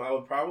 I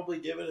would probably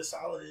give it a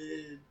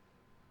solid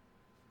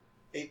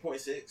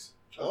 8.6.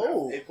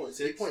 Oh,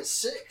 8.6.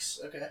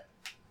 8.6. Okay.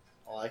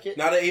 I like it.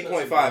 Not an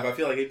 8.5. I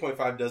feel like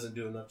 8.5 doesn't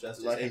do enough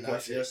justice. Like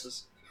 8.6.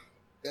 justice.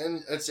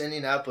 And it's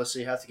Indianapolis, so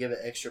you have to give it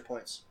extra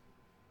points.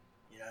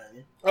 You know what I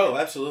mean? Oh,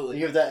 absolutely.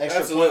 You give that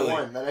extra Absolutely.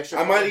 point one. That extra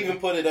I might point even one.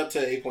 put it up to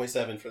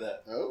 8.7 for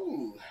that.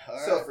 Oh, all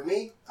right. So for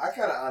me, I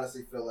kind of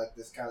honestly feel like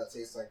this kind of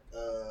tastes like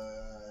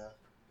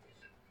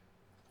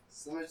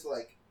similar to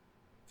like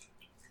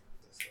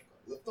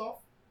Liftoff.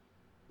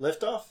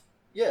 Liftoff?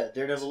 Yeah,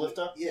 Daredevil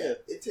Liftoff? Yeah,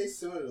 it tastes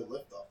similar to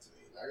Liftoff to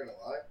me. Not gonna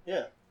lie.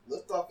 Yeah.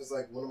 Liftoff is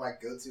like one of my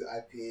go-to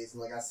IPAs,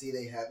 and like I see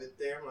they have it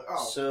there. I'm like,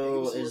 oh.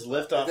 So maybe is some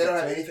Liftoff They don't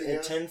have a anything 10, a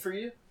else? 10 for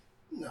you?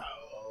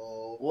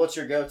 No. What's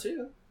your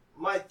go-to?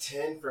 My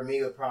 10 for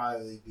me would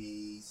probably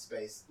be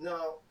Space.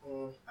 No.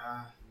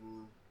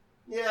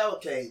 Yeah,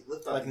 okay.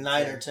 Liftoff Like is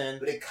 9 10, or 10?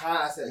 But it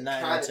kind of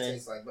 9 or kind of 10.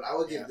 tastes like. But I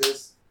would give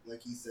this,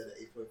 like he said, an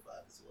 8.5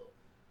 as well.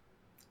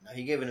 No,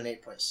 he gave it an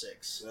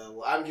 8.6.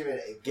 Well, I'm giving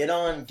it an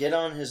 8.5. Get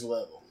on his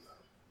level.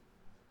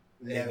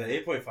 Yeah, the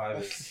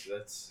 8.5 is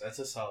that's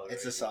a solid.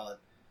 It's a rating. solid.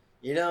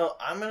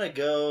 I'm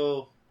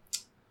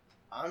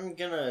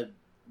gonna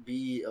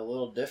be a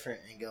little different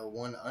and go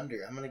one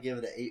under. I'm gonna give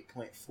it an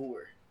 8.4.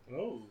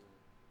 Oh,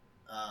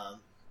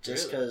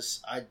 Just Really?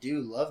 because I do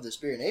love this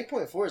beer, and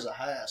 8.4 is a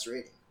high ass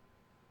rating.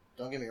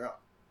 Don't get me wrong,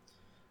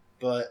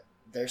 but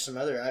there's some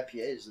other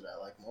IPAs that I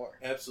like more.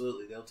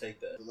 absolutely, they'll take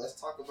that. But let's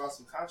talk about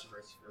some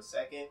controversy for a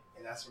second,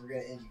 and that's what we're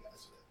going to end you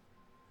guys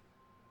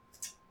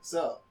with.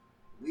 So,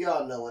 we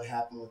all know what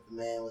happened with the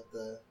man with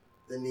the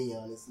knee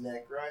on his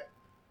neck, right?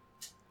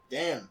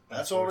 Damn,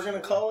 that's what we're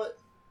gonna call it.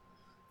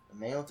 The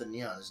man with the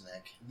knee on his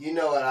neck. You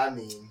know what I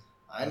mean.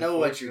 I know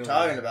what you're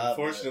talking about.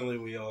 but Unfortunately,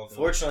 we all.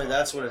 Fortunately,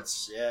 that's what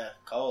it's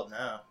called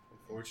now.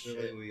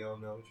 Unfortunately, Shit. we all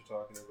know what you're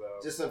talking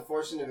about. Just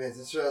unfortunate events.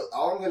 And so,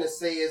 all I'm going to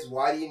say is,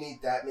 why do you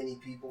need that many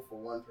people for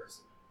one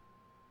person?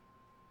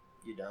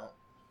 You don't.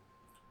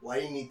 Why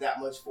do you need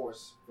that much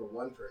force for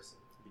one person?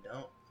 You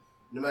don't.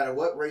 No matter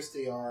what race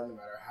they are, no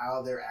matter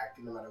how they're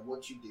acting, no matter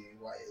what you do,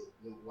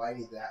 why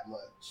need that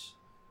much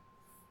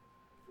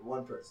for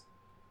one person?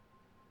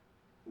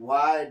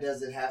 Why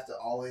does it have to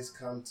always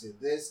come to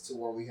this, to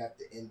where we have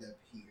to end up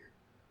here?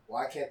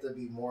 Why can't there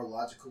be more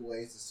logical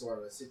ways to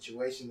sort a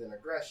situation than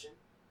aggression?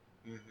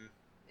 Mm-hmm.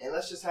 And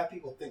let's just have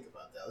people think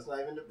about that. Let's not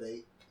even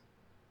debate.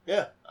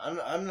 Yeah,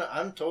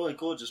 I'm totally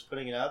cool just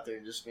putting it out there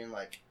and just being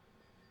like,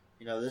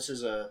 this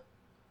is a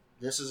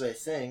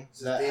thing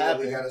It's a that thing that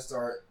we happened, got to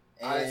start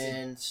honestly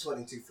and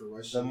putting to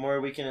fruition. the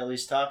more we can at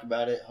least talk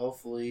about it,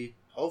 hopefully,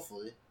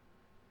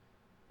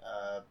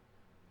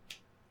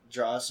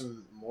 draw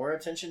some more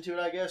attention to it,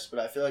 I guess. But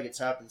I feel like it's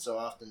happened so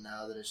often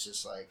now that it's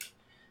just like,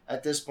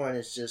 at this point,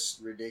 it's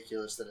just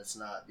ridiculous that it's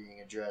not being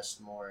addressed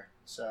more.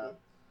 So,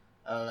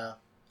 I don't know.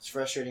 It's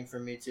frustrating for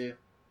me too.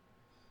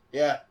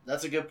 Yeah,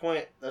 that's a good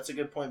point.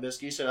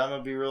 Bisky. You said, I'm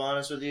going to be real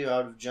honest with you. I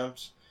would have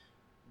jumped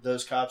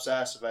those cops'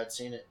 ass if I'd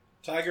seen it.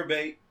 Tiger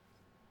bait.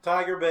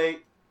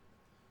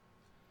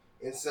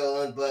 And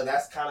so, but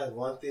that's kind of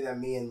one thing that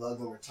me and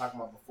Logan were talking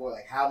about before.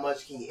 Like, how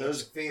much can you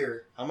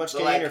interfere? How much So,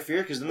 can like, you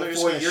interfere? Because then they're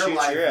just before going to your shoot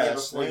life, your yeah,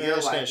 ass. before They're your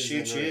just going life to is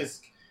shoot in you.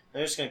 risk.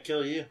 They're just going to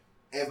kill you.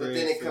 And but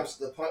then it comes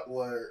to the point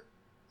where,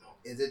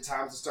 is it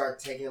time to start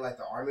taking it like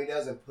the Army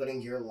does and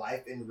putting your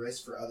life in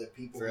risk for other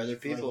people? For who other you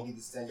feel like people. you need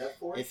to stand up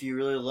for. If you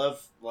really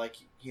love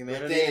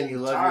humanity But then and you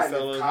in love time, your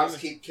fellow if cops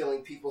humans, keep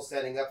killing people,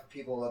 standing up for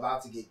people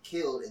about to get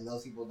killed, and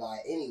those people die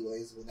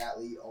anyways, will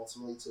that lead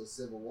ultimately to a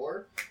civil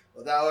war?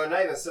 Well, that or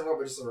not even a civil war,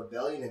 but just a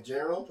rebellion in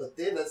general. But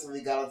then that's when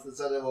we got onto the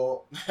side of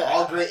all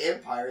great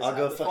empires. I'll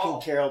go have to fucking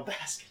fall. Carol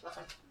Baskin.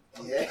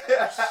 Yeah,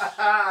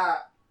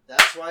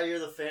 That's why you're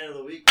the fan of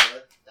the week,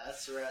 bud.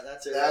 That's right.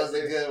 That's it. that right was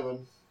there. a good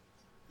one.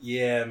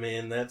 Yeah,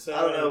 man, that's.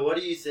 I don't know. What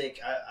do you think?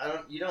 I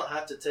don't. You don't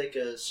have to take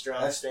a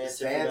strong That's stance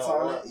the if you stance don't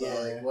on want. it?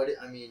 But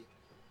Yeah. like,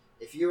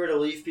 if you were to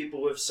leave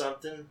people with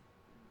something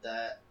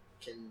that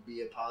can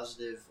be a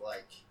positive,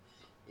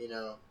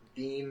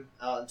 beam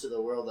out into the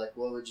world, like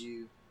what would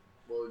you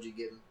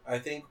give them? I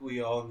think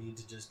we all need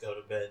to just go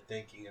to bed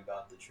thinking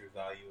about the true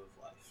value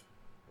of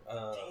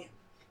life. Damn.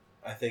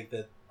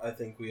 I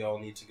think we all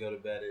need to go to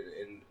bed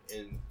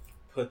and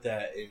put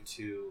that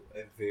into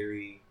a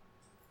very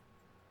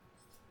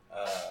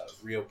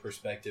real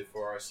perspective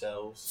for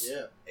ourselves.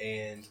 Yeah.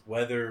 And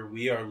whether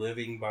we are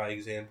living by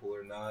example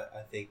or not,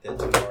 I think that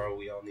tomorrow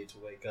we all need to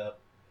wake up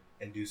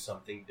and do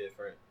something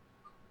different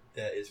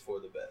that is for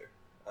the better.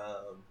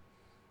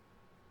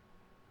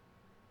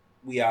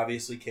 We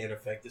obviously can't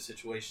affect the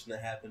situation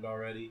that happened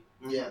already.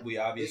 Yeah. We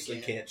obviously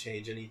We can't. can't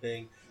change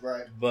anything.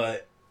 Right.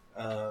 But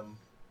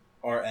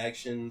our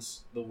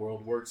actions, the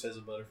world works as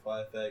a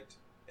butterfly effect,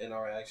 and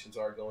our actions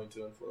are going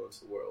to influence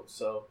the world.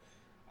 So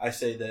I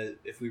say that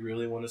if we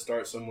really want to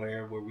start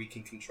somewhere where we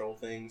can control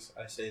things,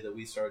 I say that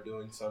we start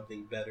doing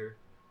something better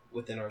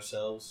within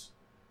ourselves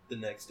the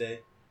next day.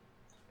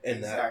 And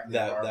Exactly,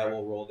 that Barbara.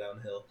 will roll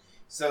downhill.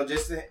 So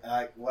just to,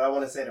 what I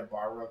want to say to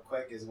Bar real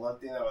quick is one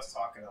thing that I was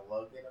talking to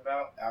Logan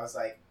about. I was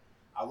like,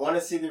 I want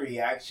to see the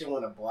reaction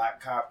when a black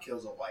cop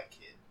kills a white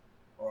kid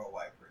or a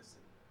white person.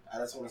 I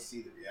just want to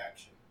see the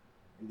reaction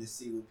and just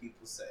see what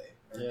people say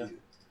or do.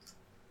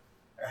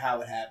 Or how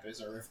it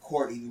happens, or if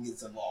court even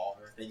gets involved,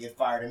 or if they get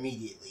fired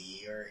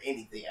immediately, or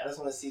anything. I just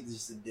want to see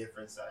just the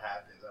difference that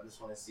happens. I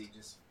just want to see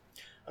just...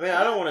 I mean,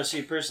 I don't want to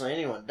see personally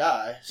anyone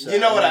die. So, you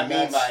know what I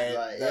mean by it.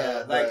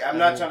 I'm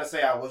not mean, trying to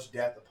say I wish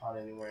death upon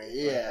anyone.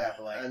 Yeah,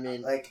 like that, but I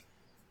mean...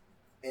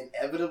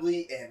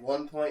 inevitably, at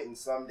one point and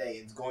someday,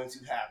 it's going to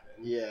happen.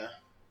 Yeah.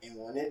 And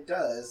when it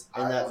does,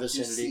 in I that want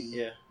vicinity, to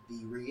see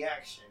the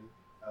reaction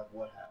of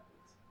what happens.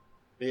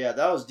 But yeah,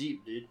 that was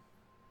deep, dude.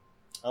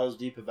 That was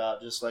deep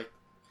about just, like,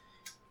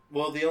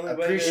 well, the only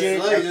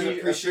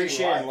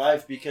appreciating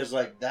life, because,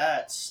 like,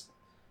 that's,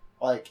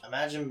 like,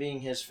 imagine being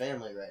his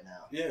family right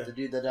now. Yeah. The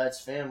dude that died's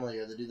family,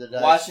 or the dude that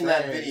died's watching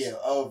friends, that video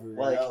over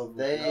like, and over.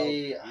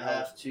 they and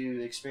have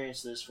to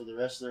experience this for the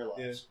rest of their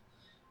lives.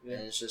 Yeah.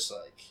 And it's just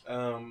like...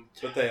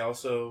 but they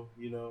also,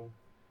 you know...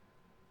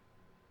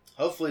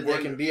 Hopefully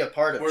they can be a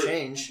part of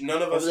change.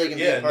 None of us,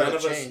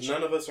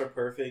 none of us are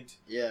perfect.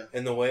 Yeah.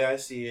 And the way I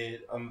see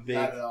it, I'm big.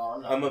 Not at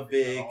all. I'm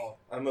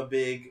a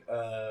big.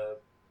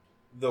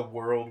 The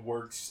world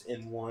works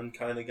in one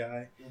kind of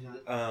guy.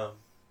 Mm-hmm.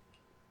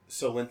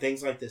 So when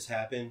things like this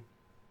happen,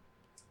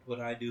 what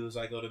I do is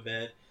I go to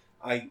bed.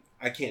 I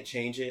can't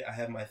change it. I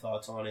have my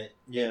thoughts on it.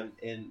 Yeah.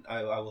 And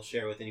I will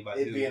share with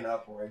anybody It'd who be an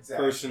uproar,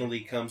 exactly. personally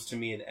comes to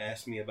me and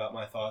asks me about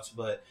my thoughts.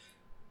 But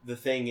the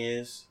thing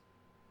is,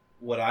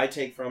 what I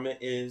take from it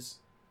is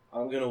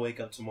I'm going to wake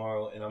up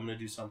tomorrow and I'm going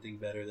to do something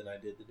better than I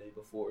did the day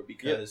before,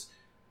 because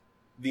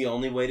the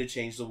only way to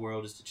change the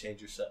world is to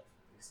change yourself.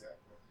 Exactly.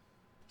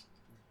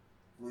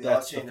 We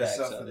That's all change the facts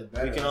ourselves of for the it.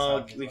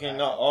 better. We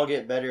can all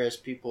get better as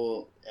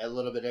people a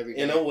little bit every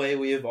day. In a way,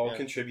 we have all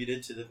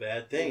contributed to the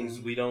bad things.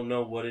 Mm-hmm. We don't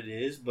know what it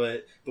is,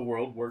 but the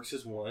world works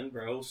as one,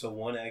 bro. So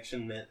one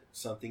action meant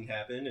something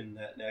happened, and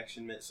that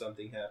action meant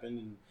something happened,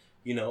 and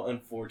you know,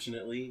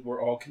 unfortunately,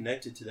 we're all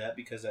connected to that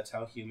because that's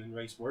how human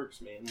race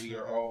works, man. We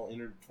are all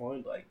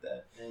intertwined like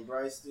that. And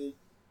Bryce, dude,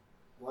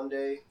 one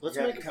day, let's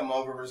you have to come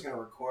over. We're just going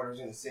to record. We're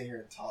just going to sit here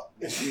and talk.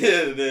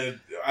 Yeah,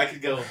 I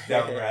could go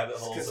down rabbit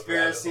holes.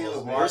 Conspiracy.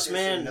 This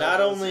man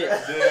not only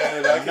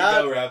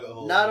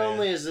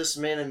is this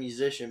man a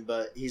musician,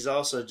 but he's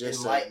also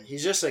just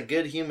a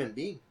good human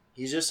being.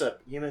 He's just a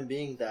human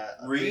being that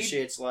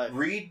appreciates life.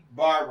 Read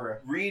Barbara.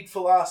 Read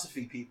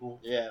philosophy,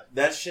 people. Yeah.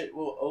 That shit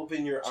will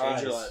open your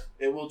eyes. Your life.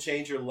 It will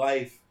change your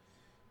life.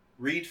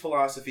 Read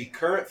philosophy.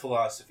 Current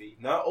philosophy.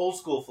 Not old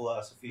school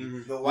philosophy.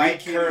 Mm-hmm. The white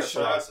kid who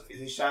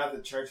shot at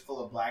the church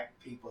full of black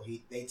people,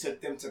 they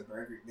took him to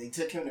Burger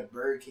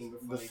King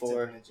before they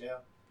took him to jail.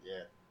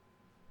 Yeah.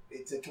 They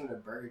took him to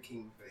Burger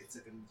King before they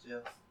took him to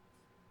jail.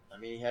 I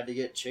mean, he had to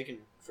get chicken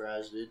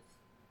fries, dude.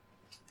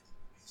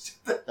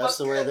 That's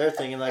the way they're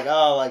thinking, like,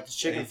 oh, like the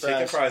chicken fries.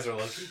 Chicken fries are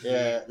lucky.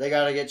 Yeah, they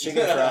gotta get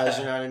chicken fries.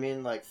 You know what I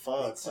mean? Like,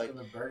 fuck,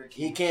 like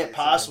he can't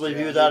possibly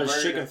be without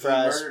his chicken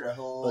fries.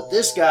 But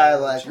this guy,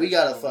 like, we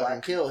gotta fucking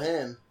kill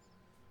him.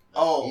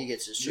 Oh, he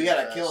gets his chicken we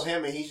gotta fries. kill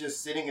him, and he's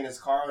just sitting in his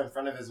car in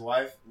front of his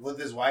wife with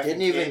his wife.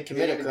 Didn't even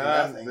commit a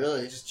crime, really.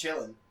 They're just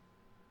chilling.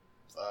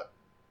 Fuck.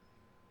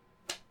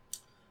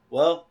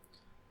 Well,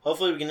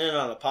 hopefully we can end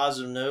on a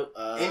positive note.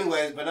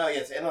 Anyways, but no,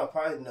 yeah. To end on a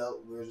positive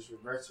note, we'll just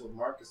revert to what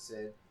Marcus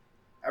said.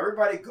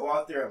 Everybody go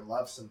out there and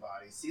love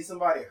somebody. See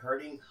somebody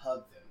hurting,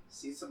 hug them.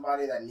 See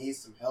somebody that needs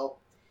some help.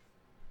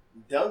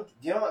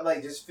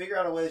 Just figure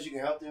out a way that you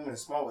can help them in a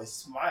small way.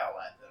 Smile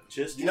at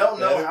them. You don't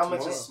know how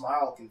much a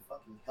smile can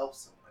fucking help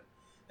someone.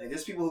 Like,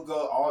 there's people who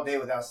go all day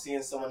without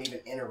seeing someone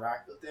even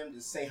interact with them.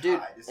 Just say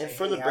hi. Just say,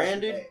 for the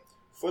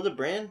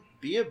brand,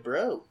 be a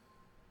bro.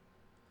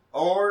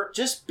 Or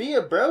just be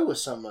a bro with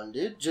someone,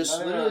 dude. Just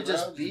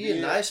just be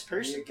a nice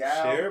person. Be a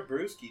gal. Share a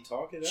brewski,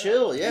 talk it out.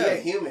 Chill, yeah. Be a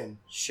human.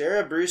 Share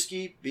a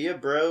brewski, be a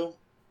bro.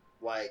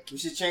 Like, we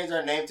should change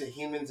our name to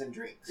Humans and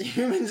Drinks.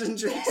 Humans and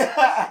Drinks.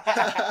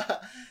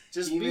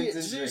 Just be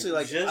seriously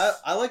like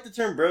I like the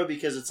term bro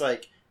because it's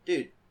like,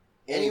 dude,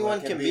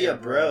 anyone can be a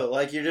bro.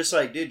 Like, you're just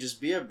like, dude,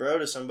 just be a bro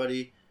to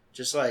somebody.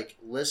 Just like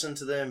listen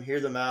to them, hear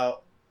them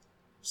out.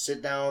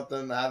 Sit down with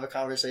them, have a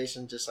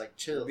conversation, just like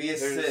chill. Be a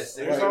sis.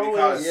 There's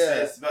always,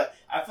 sis. But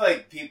I feel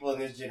like people in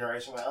this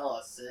generation are like,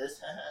 oh, sis.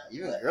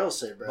 Even girls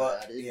say bro.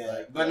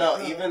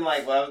 Even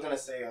like what I was going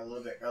to say a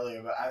little bit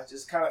earlier, but I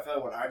just kind of feel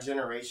like when our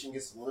generation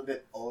gets a little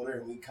bit older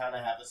and we kind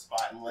of have a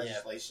spot in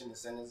legislation,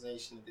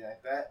 desensitization, and things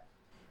like that,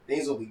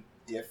 things will be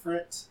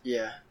different.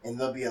 Yeah. And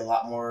there'll be a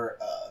lot more,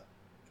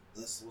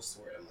 what's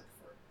the word I'm looking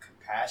for?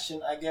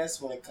 Compassion, I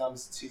guess, when it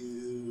comes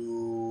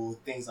to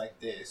things like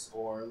this,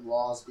 or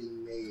laws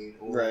being made,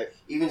 or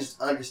even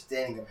just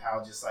understanding of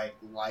how just like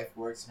life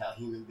works and how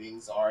human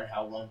beings are, and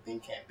how one thing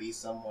can't be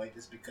some way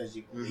just because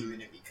you believe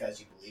in it, because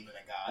you believe in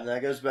a God. And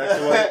that goes back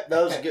to what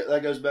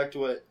that goes back to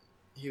what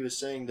he was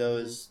saying though,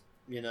 is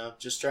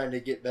just trying to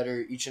get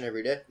better each and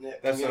every day. Yeah,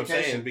 that's what I'm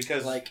saying,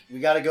 because like we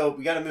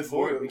gotta move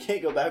forward. We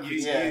can't go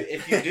backwards.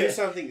 If you do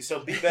something,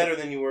 so be better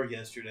than you were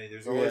yesterday.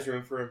 There's always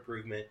room for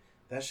improvement.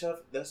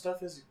 that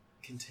stuff is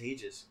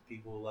contagious.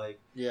 People like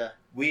Yeah.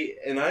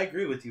 and I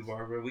agree with you,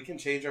 Barbara. We can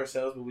change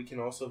ourselves, but we can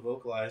also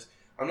vocalize.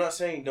 I'm not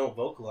saying don't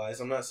vocalize.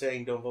 I'm not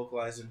saying don't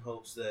vocalize in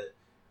hopes that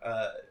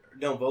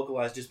don't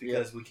vocalize just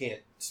because we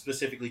can't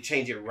specifically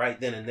change it right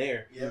then and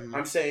there. Yep.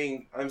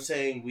 I'm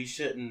saying we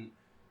shouldn't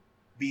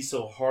be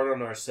so hard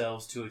on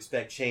ourselves to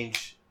expect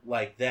change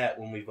like that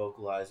when we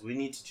vocalize. We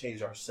need to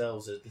change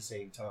ourselves at the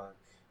same time,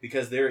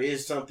 because there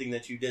is something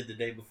that you did the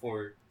day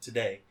before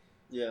today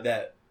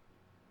that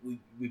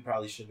we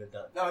probably shouldn't have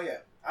done. Oh yeah.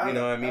 You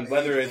know what I mean?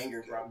 Whether it's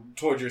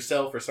towards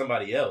yourself or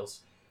somebody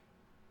else,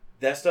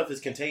 that stuff is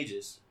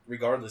contagious,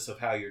 regardless of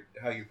how you're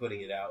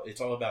putting it out. It's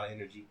all about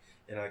energy,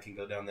 and I can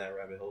go down that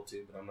rabbit hole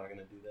too, but I'm not going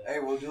to do that. Hey,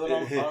 we'll do it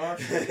on our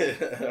show.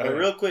 But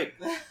real quick,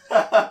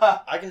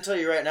 I can tell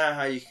you right now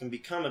how you can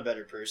become a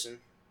better person.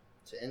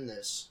 To end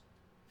this,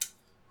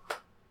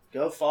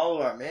 go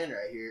follow our man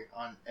right here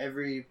on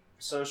every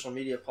social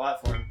media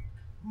platform.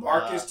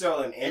 Marcus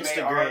Sterling,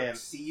 Instagram,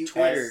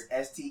 Twitter,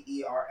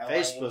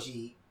 Facebook,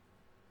 STERLING,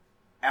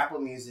 Apple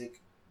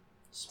Music,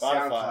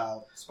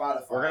 Spotify.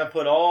 SoundCloud. We're gonna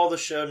put all the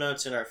show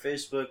notes in our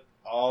Facebook,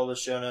 all the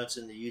show notes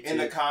in the YouTube. In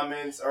the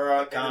comments,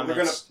 or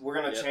comments. we're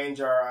gonna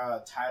change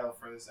our title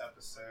for this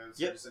episode.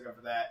 So just look up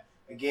for that.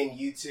 Again,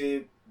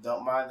 YouTube,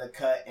 don't mind the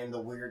cut and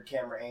the weird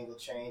camera angle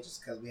change,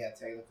 just because we had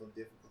technical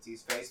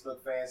difficulties.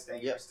 Facebook fans,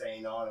 thank you for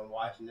staying on and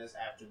watching us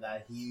after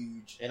that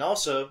huge. And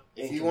also,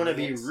 if you want to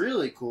be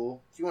really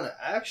cool, if you want to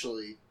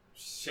actually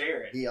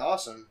share it, be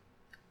awesome,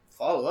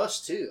 follow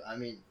us too. I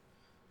mean,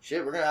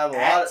 shit, we're gonna have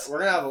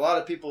a lot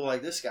of people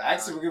like this guy.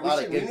 Actually, we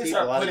need to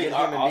start putting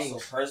our also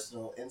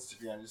personal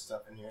Instagram and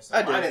stuff in here. So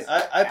I did.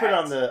 I put it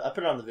on the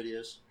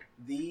videos.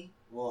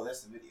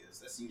 That's the videos.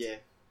 That's YouTube. Yeah.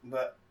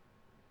 But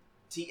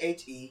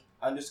THE_TERRELL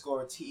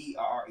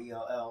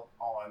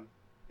on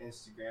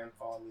Instagram.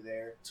 Follow me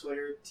there.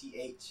 Twitter,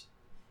 TH.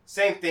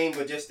 Same thing,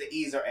 but just the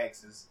E's are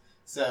X's.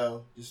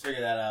 So just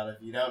figure that out.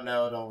 If you don't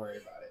know, don't worry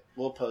about it.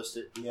 We'll post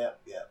it. Yep.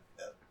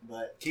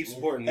 But keep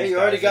supporting. Hey, you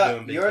already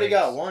got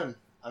one.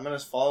 I'm gonna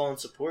follow and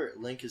support.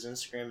 Link his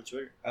Instagram and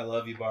Twitter. I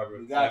love you,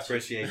 Barbara. I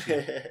appreciate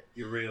you.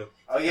 You're real.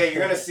 Oh yeah,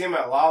 you're gonna see him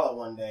at Lala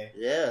one day.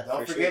 Yeah.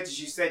 Don't forget that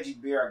you said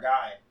you'd be our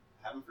guide.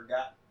 Haven't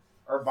forgotten.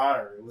 Or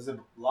Bonnaroo. Was it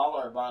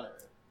Lala or Bonnaroo?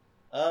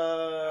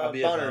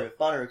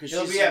 Bonnaroo, because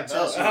she'll be at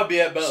both. I'll be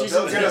at both. She's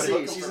in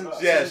Tennessee. She's in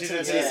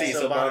Tennessee,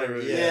 so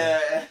Bonnaroo.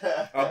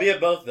 Yeah. I'll be at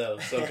both though,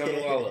 so come to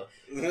Lala.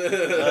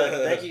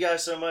 Thank you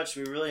guys so much.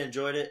 We really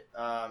enjoyed it.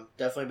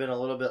 Definitely been a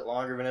little bit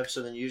longer of an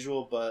episode than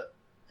usual, but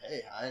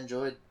hey, I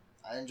enjoyed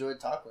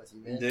talking with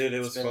you, man. Dude, it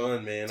was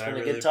fun, man. It's I been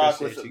really a good talk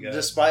appreciate you guys.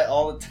 Despite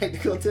all the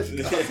technical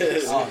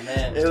difficulties. Oh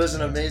man, it was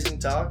an amazing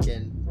talk,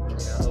 and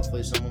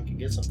hopefully someone can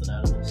get something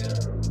out of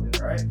this.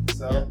 All right,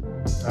 so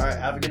all right,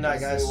 have a good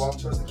night, guys. Walk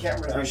towards the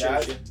camera now, Appreciate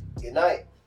guys. you. Good night.